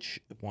anywhere. Which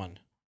one?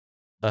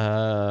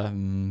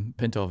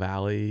 Pinto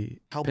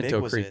Valley, How Pinto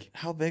big was Creek. it?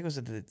 How big was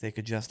it that they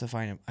could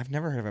justify it? I've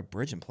never heard of a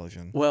bridge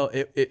implosion. Well,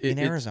 In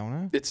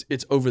Arizona?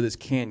 it's over this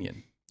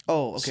canyon.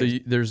 Oh, okay.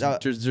 So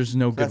there's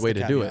no good That's way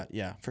the to do caveat. it.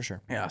 Yeah, for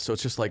sure. Yeah, so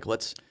it's just like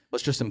let's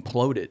just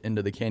implode it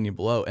into the canyon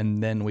below,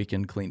 and then we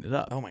can clean it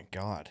up. Oh my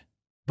God.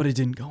 But it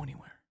didn't go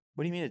anywhere.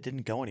 What do you mean it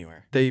didn't go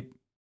anywhere? They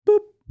boop,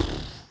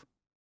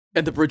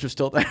 and the bridge was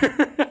still there.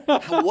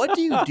 What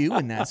do you do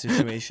in that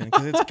situation?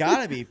 Because it's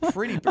got to be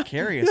pretty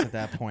precarious at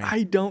that point.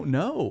 I don't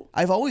know.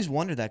 I've always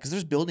wondered that because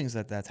there's buildings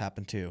that's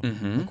happened to.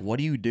 Mhm. Like, what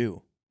do you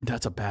do?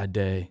 That's a bad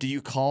day. Do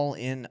you call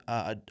in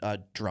a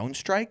drone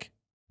strike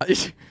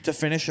to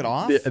finish it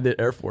off? the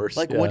Air Force.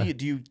 Like, yeah. what do you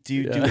do? Do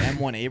you do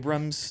M1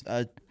 Abrams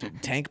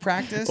tank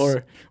practice?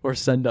 or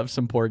send up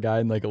some poor guy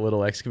in like a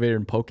little excavator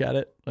and poke at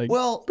it? Like,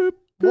 well, boop,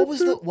 what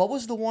boop,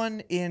 was the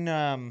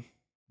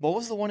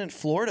one in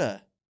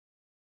Florida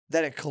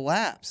that it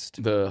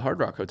collapsed the Hard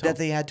Rock Hotel. that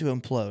they had to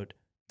implode?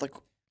 Like,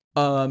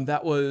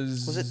 that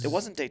was it? It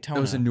wasn't Daytona.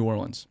 It was in New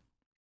Orleans.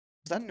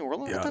 Was that in New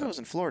Orleans? Yeah. I thought it was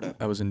in Florida.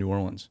 That was in New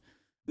Orleans.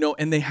 No,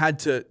 and they had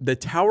the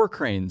tower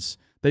cranes.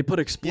 They put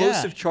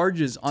explosive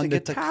charges on the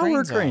get the tower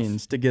cranes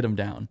cranes to get them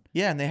down.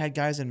 Yeah, and they had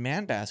guys in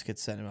man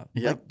baskets setting them up.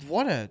 Yep.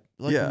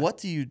 What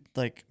do you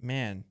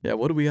man? Yeah,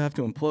 what do we have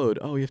to implode?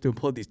 Oh, we have to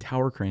implode these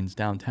tower cranes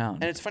downtown.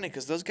 And it's funny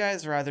because those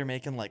guys are either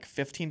making like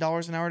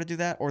 $15 an hour to do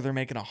that, or they're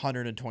making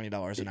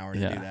 $120 an hour to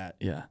do that.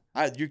 Yeah.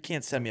 You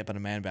can't send me up in a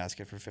man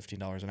basket for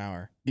 $15 an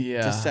hour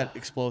Yeah. to set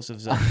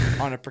explosives up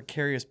on a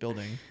precarious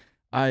building.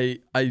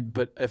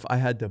 But if I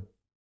had to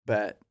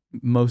bet,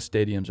 most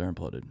stadiums are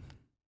imploded.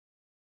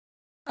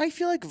 I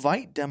feel like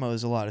Vite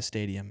demos a lot of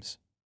stadiums,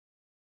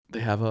 They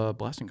have a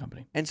blasting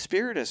company. and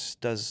Spiritus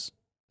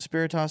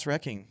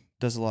Wrecking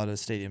does a lot of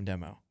stadium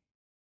demo.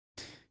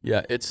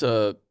 Yeah, it's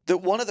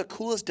One of the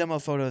coolest demo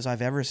photos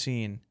I've ever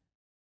seen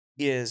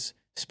is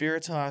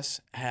Spiritus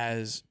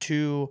has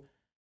 2.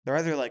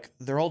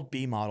 They're old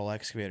B model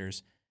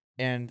excavators,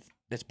 and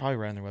it's probably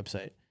right on their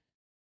website.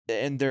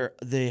 And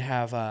they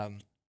have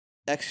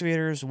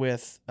excavators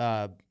with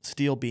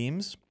steel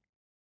beams,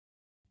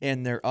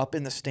 and they're up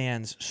in the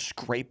stands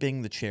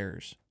scraping the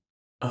chairs.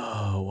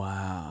 Oh,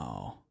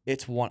 wow.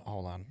 It's one.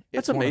 Hold on.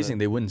 That's amazing.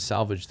 They wouldn't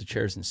salvage the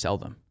chairs and sell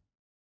them.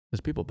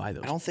 Because people buy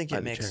those. I don't think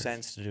it makes chairs.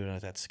 sense to do it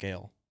at that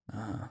scale.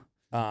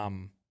 Uh,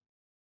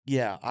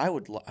 Yeah,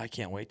 I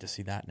can't wait to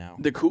see that now.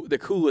 the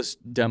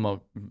coolest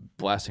demo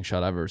blasting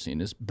shot I've ever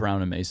seen is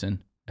Brown and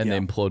Mason, and they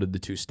imploded the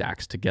two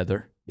stacks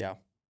together. Yeah.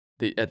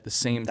 At the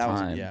same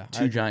time,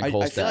 two giant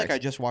coal stacks. I feel like I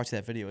just watched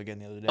that video again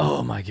the other day.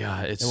 Oh my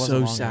God, it's wasn't so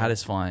long ago.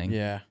 satisfying.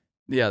 Yeah.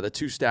 Yeah, the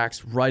two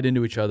stacks right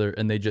into each other,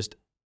 and they just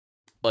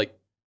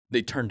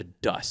they turn to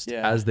dust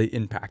as they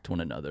impact one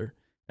another,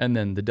 and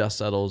then the dust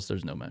settles.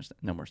 There's no more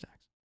stacks.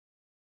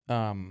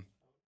 I'm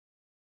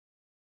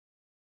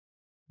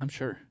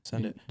sure.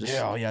 Send it. Just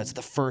Yeah, it's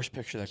the first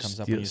picture that comes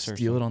up when you search.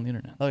 Steal it on the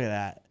internet. Look at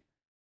that.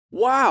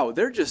 Wow,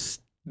 they're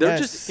just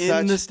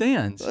in the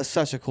stands. That's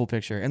such a cool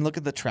picture. And look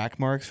at the track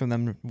marks from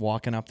them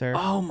walking up there.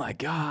 Oh my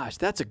gosh,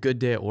 that's a good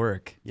day at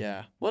work.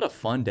 Yeah. What a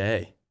fun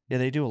day. Yeah,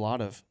 they do a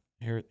lot of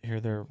here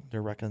they're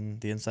wrecking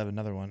the inside of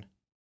another one.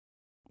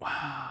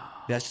 Wow.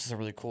 That's just a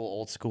really cool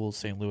old school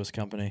St. Louis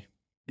company.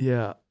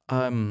 Yeah.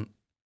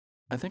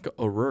 I think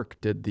O'Rourke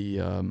did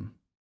the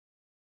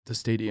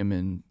stadium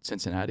in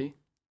Cincinnati,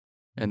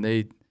 and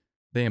they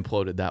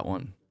imploded that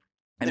one.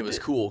 And it was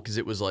cool because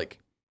it was like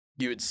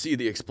you would see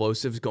the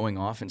explosives going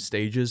off in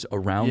stages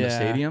around the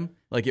stadium.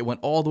 Like it went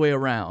all the way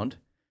around,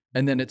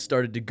 and then it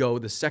started to go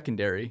the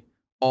secondary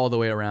all the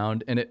way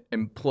around, and it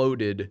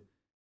imploded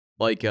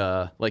like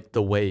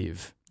the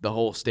wave, the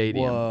whole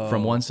stadium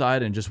from one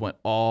side, and just went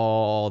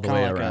all the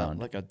way around.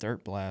 Like a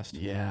dirt blast.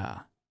 Yeah.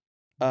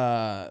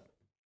 And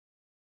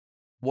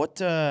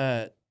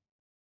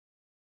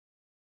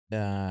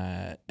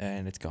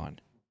it's gone.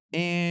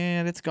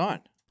 And it's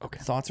gone. Okay.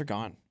 Thoughts are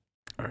gone.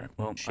 All right.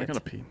 Well, I gotta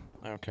pee.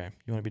 Okay.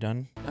 You want to be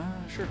done?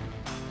 Sure.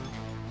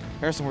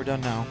 Harrison, we're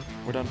done now.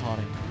 We're done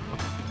potting.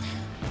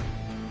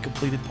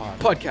 Completed pod.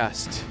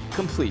 Podcast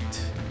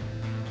complete.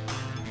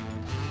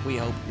 We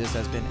hope this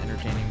has been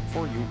entertaining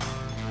for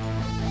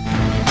you.